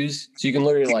 different views, so you can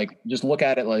literally like just look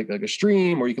at it like a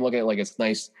stream, or you can look at it like it's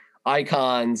nice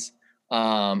icons.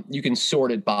 You can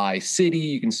sort it by city,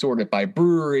 you can sort it by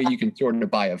brewery, you can sort it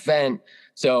by event.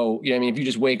 So, if you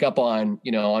just wake up on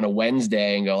a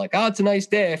Wednesday and go like, oh, it's a nice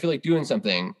day, I feel like doing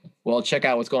something. Well, check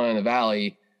out what's going on in the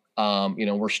Valley.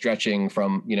 We're stretching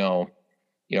from,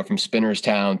 from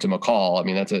Spinnerstown to McCall. I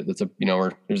mean, that's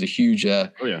there's a huge,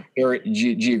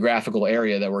 geographical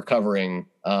area that we're covering.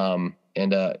 And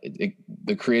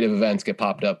the creative events get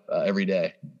popped up every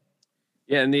day.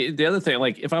 Yeah. And the other thing,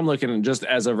 like if I'm looking, just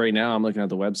as of right now, I'm looking at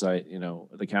the website,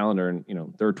 the calendar, and,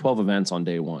 there are 12 events on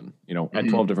day one, at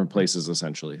 12 different places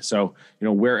essentially. So,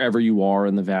 wherever you are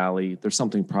in the Valley, there's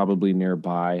something probably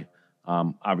nearby.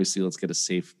 Obviously let's get a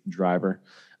safe driver.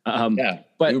 But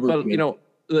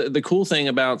the cool thing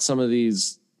about some of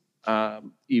these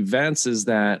events is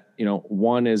that,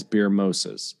 one is beer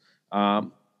mosas.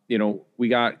 We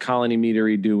got Colony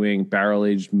Meadery doing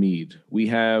barrel-aged mead. We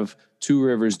have Two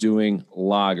Rivers doing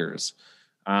lagers.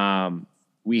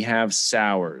 We have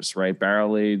sours, right?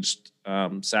 Barrel-aged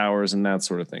sours and that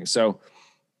sort of thing. So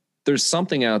there's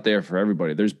something out there for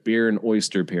everybody. There's beer and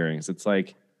oyster pairings. It's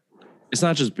like, it's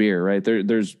not just beer, right?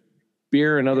 There's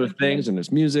beer and other things, and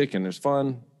there's music and there's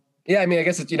fun. Yeah. I mean, I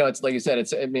guess it's, it's like you said,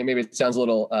 maybe it sounds a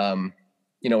little,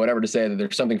 whatever to say that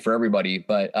there's something for everybody,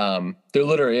 but there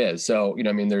literally is. So,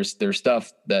 there's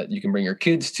stuff that you can bring your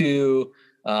kids to.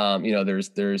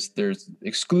 There's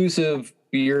exclusive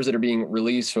beers that are being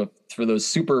released for those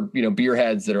super, beer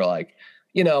heads that are like,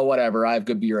 whatever, I have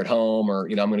good beer at home, or,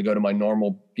 I'm going to go to my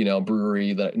normal,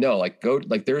 brewery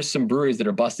there's some breweries that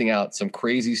are busting out some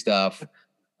crazy stuff,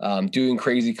 doing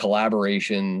crazy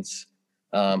collaborations.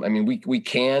 We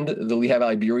canned the Lehigh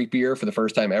Valley Beer Week beer for the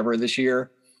first time ever this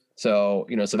year. So,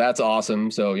 so that's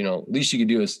awesome. So, least you could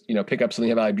do is, pick up some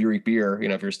Lehigh Valley Beer Week beer,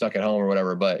 if you're stuck at home or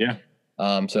whatever, but yeah.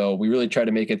 So we really try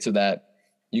to make it so that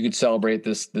you could celebrate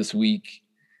this week,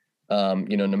 no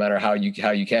matter how you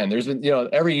can. There's been,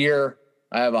 every year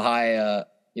I have a high,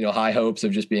 high hopes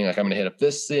of just being like, I'm going to hit up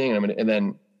this thing, and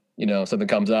then, something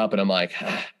comes up and I'm like,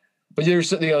 but there's,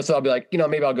 so I'll be like,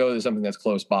 maybe I'll go to something that's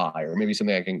close by, or maybe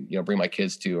something I can, bring my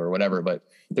kids to or whatever. But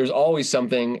there's always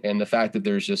something. And the fact that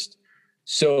there's just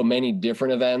so many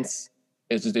different events,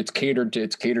 it's catered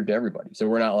to everybody. So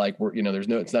we're not like,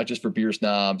 it's not just for beer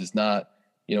snobs. It's not,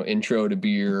 intro to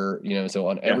beer, so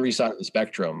on every side of the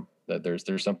spectrum that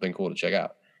there's something cool to check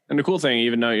out. And the cool thing,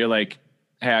 even though you're like,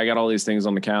 hey, I got all these things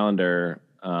on the calendar,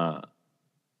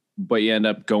 but you end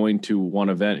up going to one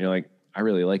event, you're like, I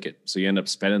really like it. So you end up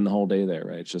spending the whole day there,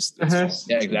 right? It's just yeah,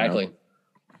 exactly.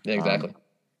 Yeah, exactly.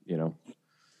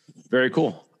 Very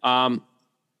cool. Anna,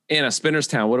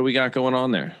 Spinnerstown, what do we got going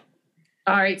on there?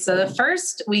 All right. So the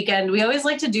first weekend, we always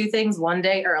like to do things one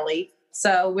day early.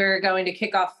 So we're going to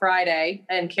kick off Friday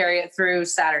and carry it through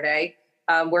Saturday.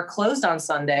 We're closed on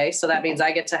Sunday, so that means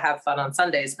I get to have fun on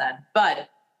Sundays then. But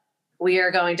we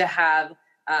are going to have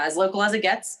as local as it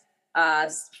gets,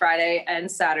 Friday and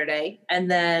Saturday. And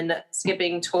then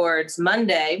skipping towards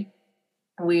Monday,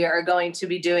 we are going to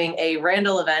be doing a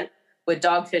Randall event with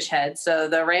Dogfish Head. So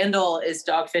the Randall is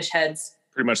Dogfish Head's.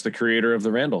 Pretty much the creator of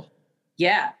the Randall.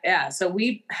 Yeah. So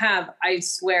we have, I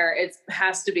swear, it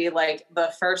has to be like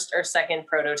the first or second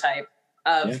prototype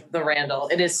of the Randall.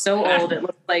 It is so old. It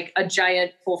looks like a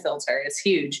giant pool filter. It's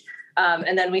huge.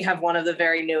 And then we have one of the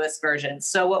very newest versions.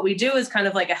 So what we do is kind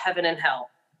of like a heaven and hell.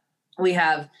 We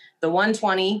have the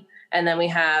 120, and then we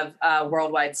have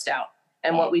Worldwide Stout.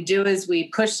 And what we do is we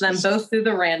push them both through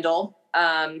the Randall,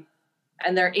 and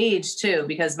they're aged too,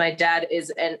 because my dad is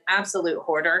an absolute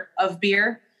hoarder of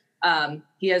beer.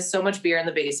 He has so much beer in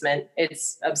the basement.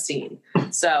 It's obscene.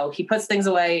 So he puts things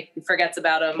away. He forgets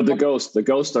about them. But the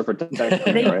ghosts are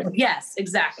protected, right? Yes,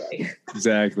 exactly.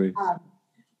 Exactly.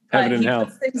 Heaven and hell.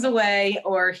 Puts things away,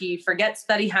 or he forgets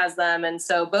that he has them. And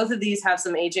so both of these have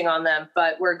some aging on them,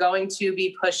 but we're going to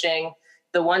be pushing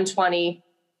the 120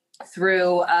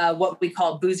 through what we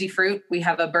call boozy fruit. We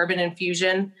have a bourbon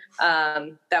infusion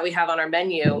that we have on our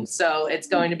menu. So it's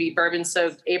going to be bourbon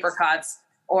soaked apricots,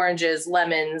 oranges,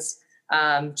 lemons,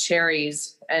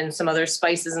 cherries, and some other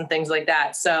spices and things like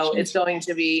that. So it's going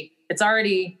to be, it's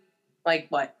already like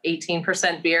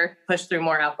 18% beer pushed through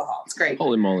more alcohol. It's great.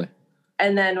 Holy moly.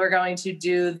 And then we're going to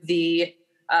do the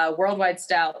Worldwide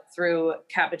Stout through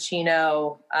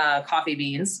cappuccino coffee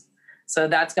beans. So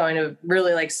that's going to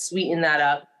really like sweeten that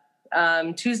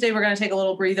up. Tuesday, we're going to take a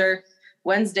little breather.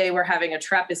 Wednesday, we're having a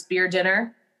Trappist beer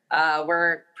dinner.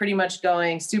 We're pretty much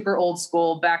going super old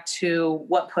school back to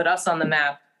what put us on the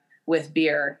map with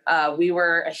beer. We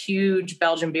were a huge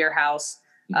Belgian beer house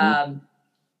and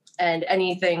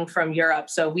anything from Europe.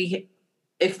 So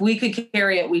if we could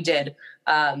carry it, we did.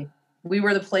 We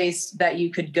were the place that you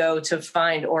could go to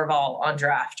find Orval on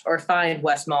draft or find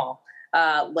West Mall,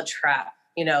 La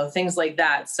Trappe, things like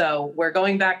that. So we're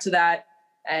going back to that,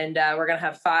 and we're going to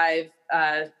have 5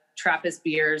 Trappist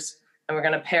beers, and we're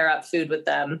going to pair up food with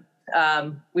them.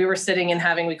 We were sitting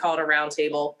and we call it a round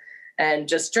table, and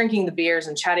just drinking the beers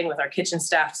and chatting with our kitchen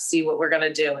staff to see what we're going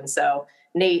to do. And so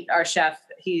Nate, our chef,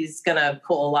 he's going to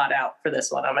pull a lot out for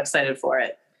this one. I'm excited for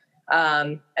it.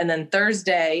 And then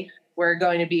Thursday, we're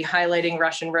going to be highlighting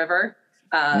Russian River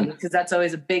because that's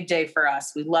always a big day for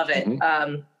us. We love it.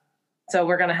 So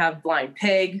we're going to have Blind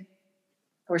Pig.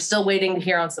 We're still waiting to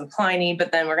hear on some Pliny,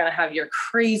 but then we're going to have your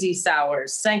crazy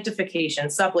sours, Sanctification,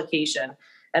 Supplication,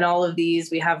 and all of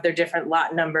these. We have their different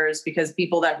lot numbers because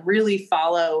people that really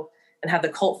follow and have the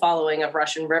cult following of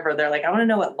Russian River, they're like, I want to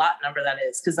know what lot number that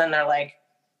is. Because then they're like,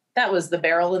 that was the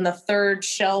barrel in the 3rd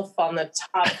shelf on the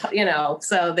top,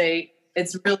 so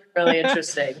it's really, really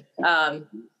interesting.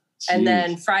 And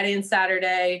then Friday and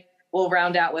Saturday, we'll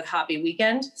round out with Hoppy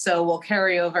Weekend. So we'll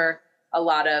carry over a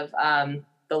lot of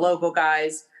the local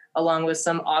guys along with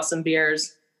some awesome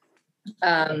beers.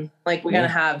 We're going to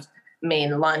have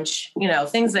Maine lunch,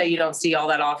 things that you don't see all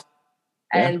that often.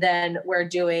 Yeah. And then we're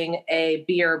doing a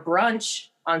beer brunch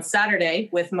on Saturday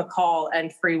with McCall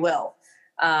and Free Will.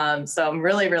 So I'm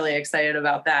really, really excited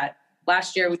about that.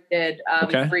 Last year we did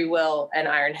Free Will and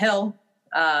Iron Hill.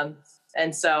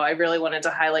 And so I really wanted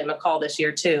to highlight McCall this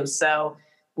year too. So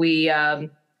we have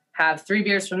 3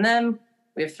 beers from them.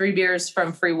 We have 3 beers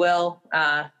from Free Will.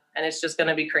 And it's just going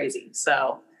to be crazy.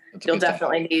 So you'll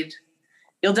definitely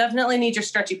need your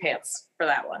stretchy pants for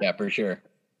that one. Yeah, for sure.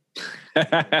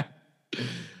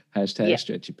 Hashtag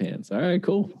stretchy pants. All right,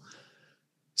 cool.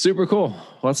 Super cool.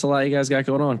 Well, that's a lot you guys got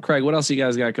going on. Craig, what else you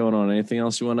guys got going on? Anything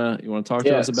else you wanna talk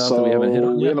to us about that we haven't hit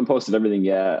on yet? We haven't posted everything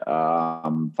yet.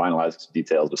 Finalized some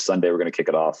details, but Sunday we're gonna kick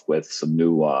it off with some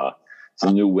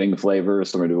new wing flavors.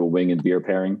 So we're gonna do a wing and beer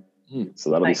pairing.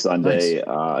 So that'll be Sunday.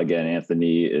 Nice. Again,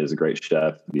 Anthony is a great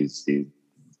chef. He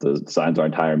designs our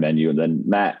entire menu, and then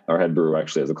Matt, our head brewer,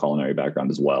 actually has a culinary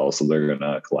background as well. So they're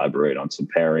gonna collaborate on some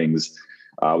pairings.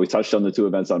 We touched on the 2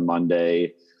 events on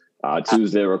Monday.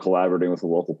 Tuesday, we're collaborating with a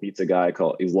local pizza guy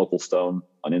he's Local Stone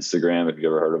on Instagram. If you've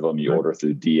ever heard of him, you order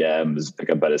through DMs, pick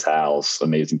up at his house,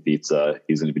 amazing pizza.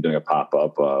 He's going to be doing a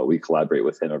pop-up. We collaborate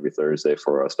with him every Thursday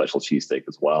for a special cheesesteak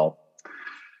as well.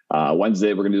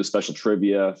 Wednesday, we're going to do a special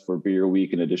trivia for Beer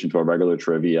Week. In addition to our regular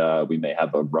trivia, we may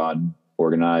have a run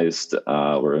organized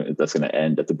that's going to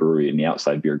end at the brewery in the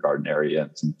outside beer garden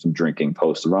area. Some drinking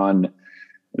post-run.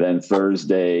 Then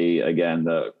Thursday, again,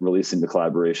 releasing the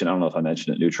collaboration. I don't know if I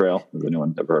mentioned it, New Trail. Has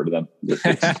anyone ever heard of them?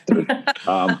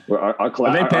 Are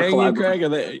they paying you,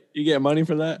 Craig? You get money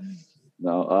for that?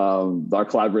 No, our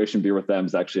collaboration beer with them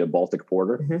is actually a Baltic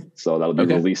Porter. So that'll be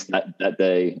released that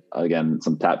day. Again,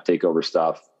 some tap takeover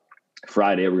stuff.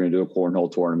 Friday, we're going to do a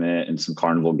cornhole tournament and some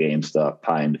carnival game stuff,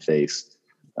 pie in the face,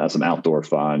 some outdoor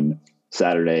fun.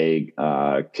 Saturday,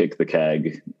 kick the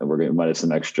keg. We're going to might have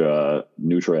some extra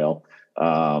new trail.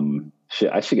 I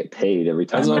should get paid every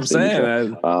time. That's what I'm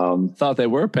saying. I thought they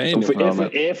were paying.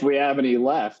 If we have any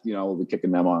left, we'll be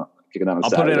kicking them on. I'll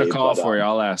Saturdays, put in a call for you.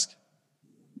 I'll ask.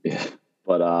 Yeah.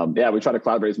 But we try to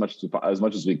collaborate as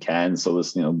much as we can. So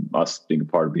this, us being a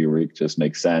part of Beer Week just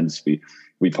makes sense.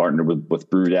 We partnered with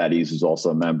Brew Daddies, who's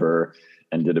also a member,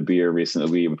 and did a beer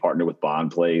recently. We partnered with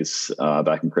Bond Place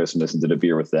back in Christmas and did a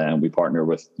beer with them. We partnered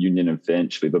with Union and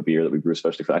Finch. We have a beer that we brew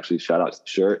especially for. Actually, shout out to the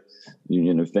shirt,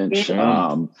 Union and Finch.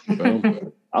 I'm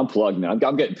plugged now.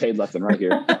 I'm getting paid left and right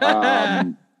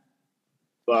here.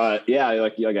 But yeah,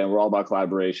 again, we're all about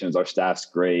collaborations. Our staff's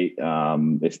great.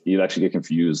 If you actually get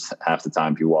confused half the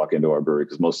time if you walk into our brewery,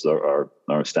 because most of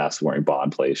our staff's wearing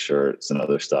Bond Place shirts and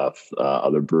other stuff,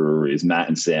 other breweries. Matt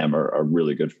and Sam are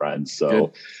really good friends.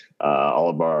 So all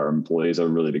of our employees are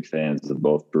really big fans of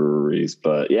both breweries.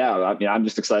 But yeah, I'm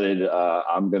just excited.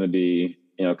 I'm going to be,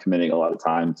 committing a lot of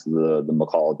time to the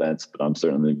McCall events, but I'm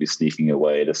certainly going to be sneaking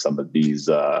away to some of these,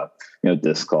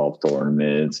 disc golf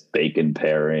tournaments, bacon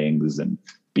pairings, and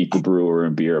beat the brewer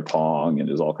and beer pong. And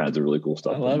there's all kinds of really cool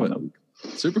stuff. I love it.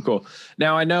 Super cool.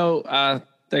 Now I know,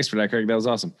 thanks for that, Craig. That was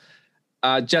awesome.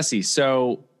 Jesse,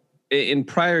 so in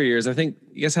prior years, I think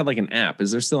you guys had like an app. Is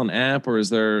there still an app, or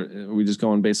are we just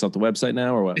going based off the website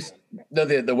now, or what? No,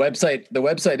 the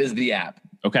website is the app.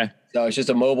 Okay. So it's just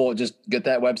a mobile, just get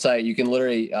that website. You can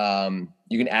literally,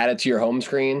 you can add it to your home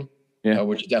screen,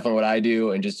 which is definitely what I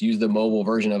do, and just use the mobile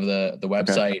version of the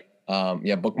website.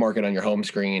 Okay. Bookmark it on your home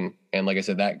screen. And like I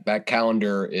said, that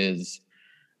calendar is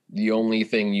the only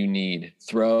thing you need.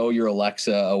 Throw your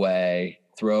Alexa away,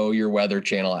 throw your weather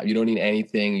channel out. You don't need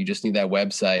anything. You just need that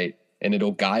website, and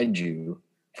it'll guide you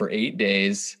for 8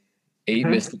 days, 8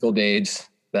 mystical days,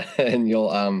 and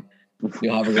you'll have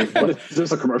a great time. What is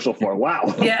this a commercial for?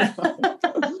 Wow. Yeah.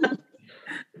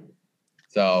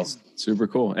 So super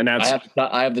cool. And I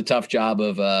have the tough job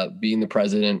of being the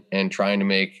president and trying to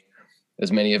make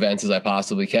as many events as I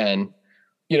possibly can,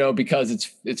 because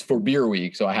it's for Beer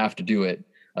Week. So I have to do it.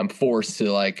 I'm forced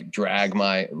to drag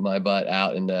my butt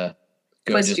out and go.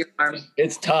 Twist your arm.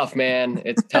 It's tough, man.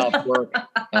 It's tough work.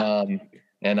 And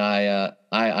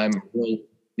I'm really,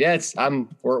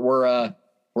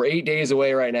 we're 8 days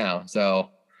away right now. So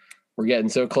we're getting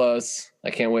so close.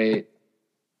 I can't wait.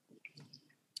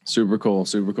 Super cool.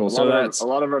 Super cool. A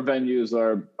lot of our venues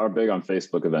are big on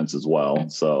Facebook events as well.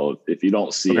 So if you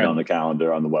don't see it on the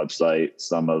calendar on the website,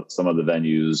 some of the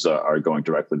venues are going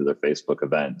directly to their Facebook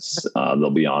events. They'll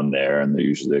be on there, and they're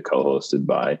usually co-hosted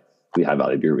by Lehigh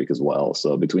Valley Beer Week as well.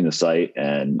 So between the site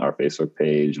and our Facebook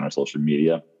page and our social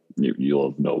media,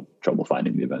 you'll have no trouble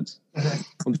finding the events.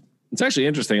 It's actually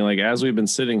interesting. As we've been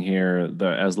sitting here,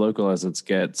 as local as it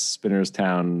gets,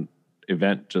 Spinnerstown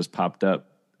event just popped up.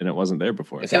 And it wasn't there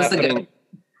before. It's happening.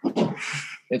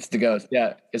 It's the ghost.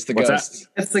 Yeah, it's the ghosts.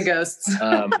 It's the ghosts.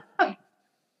 That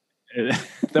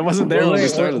wasn't there when we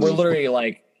started. We're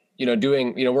literally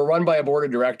doing, we're run by a board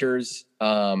of directors,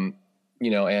 and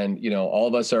all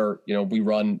of us are, we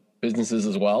run businesses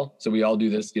as well. So we all do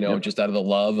this, just out of the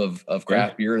love of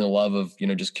craft beer and the love of,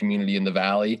 just community in the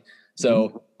Valley.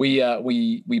 So we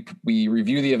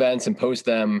review the events and post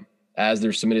them as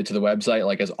they're submitted to the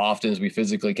website, as often as we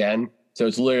physically can. So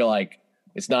it's literally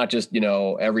it's not just,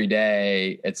 every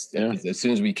day, it's as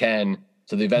soon as we can.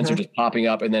 So the events are just popping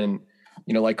up. And then,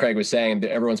 like Craig was saying,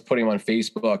 everyone's putting them on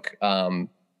Facebook. And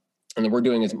then we're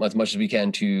doing as much as we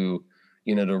can to,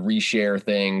 to reshare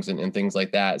things and things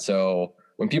like that. So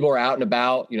when people are out and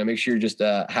about, make sure you're just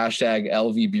hashtag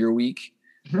LV Beer Week,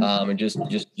 and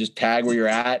just tag where you're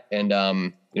at. And,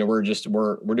 we're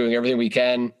doing everything we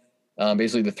can.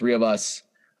 Basically the three of us,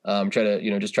 try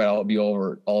to be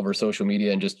over all of our social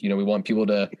media, and just, we want people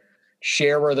to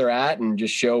share where they're at and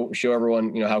just show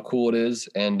everyone, how cool it is.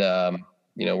 And,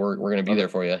 we're going to be there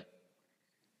for you.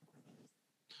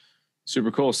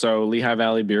 Super cool. So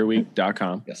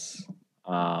LehighValleyBeerWeek.com. Yes.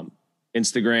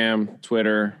 Instagram,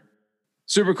 Twitter.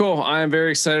 Super cool. I am very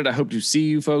excited. I hope to see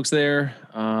you folks there.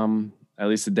 At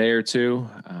least a day or two.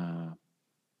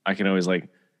 I can always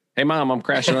hey Mom, I'm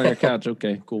crashing on your couch.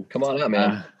 Okay, cool. Come on out,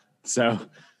 man.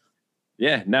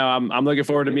 Yeah, no, I'm looking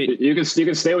forward to meet. You can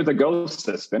stay with the ghosts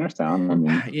at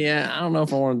Spinnerstown. Yeah, I don't know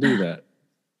if I want to do that.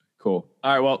 Cool.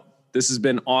 All right, well, this has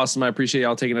been awesome. I appreciate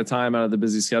y'all taking the time out of the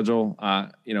busy schedule.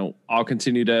 I'll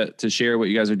continue to share what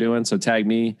you guys are doing. So tag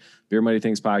me, Beer Mighty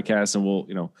Things Podcast, and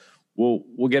we'll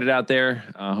we'll get it out there.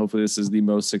 Hopefully this is the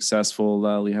most successful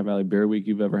Lehigh Valley Beer Week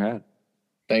you've ever had.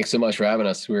 Thanks so much for having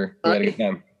us. We had a good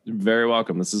time. You're very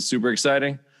welcome. This is super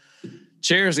exciting.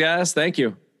 Cheers, guys. Thank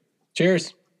you.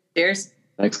 Cheers. Cheers.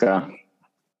 Thanks, Kyle.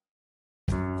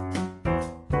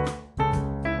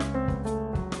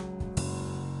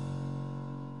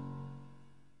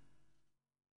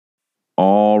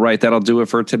 All right, that'll do it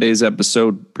for today's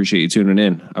episode. Appreciate you tuning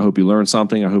in. I hope you learned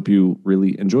something. I hope you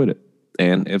really enjoyed it.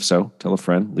 And if so, tell a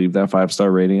friend, leave that 5-star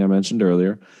rating I mentioned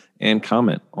earlier, and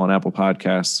comment on Apple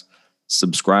Podcasts.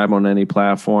 Subscribe on any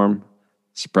platform.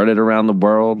 Spread it around the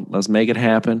world. Let's make it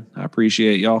happen. I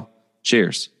appreciate y'all.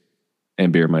 Cheers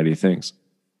and beer mighty things.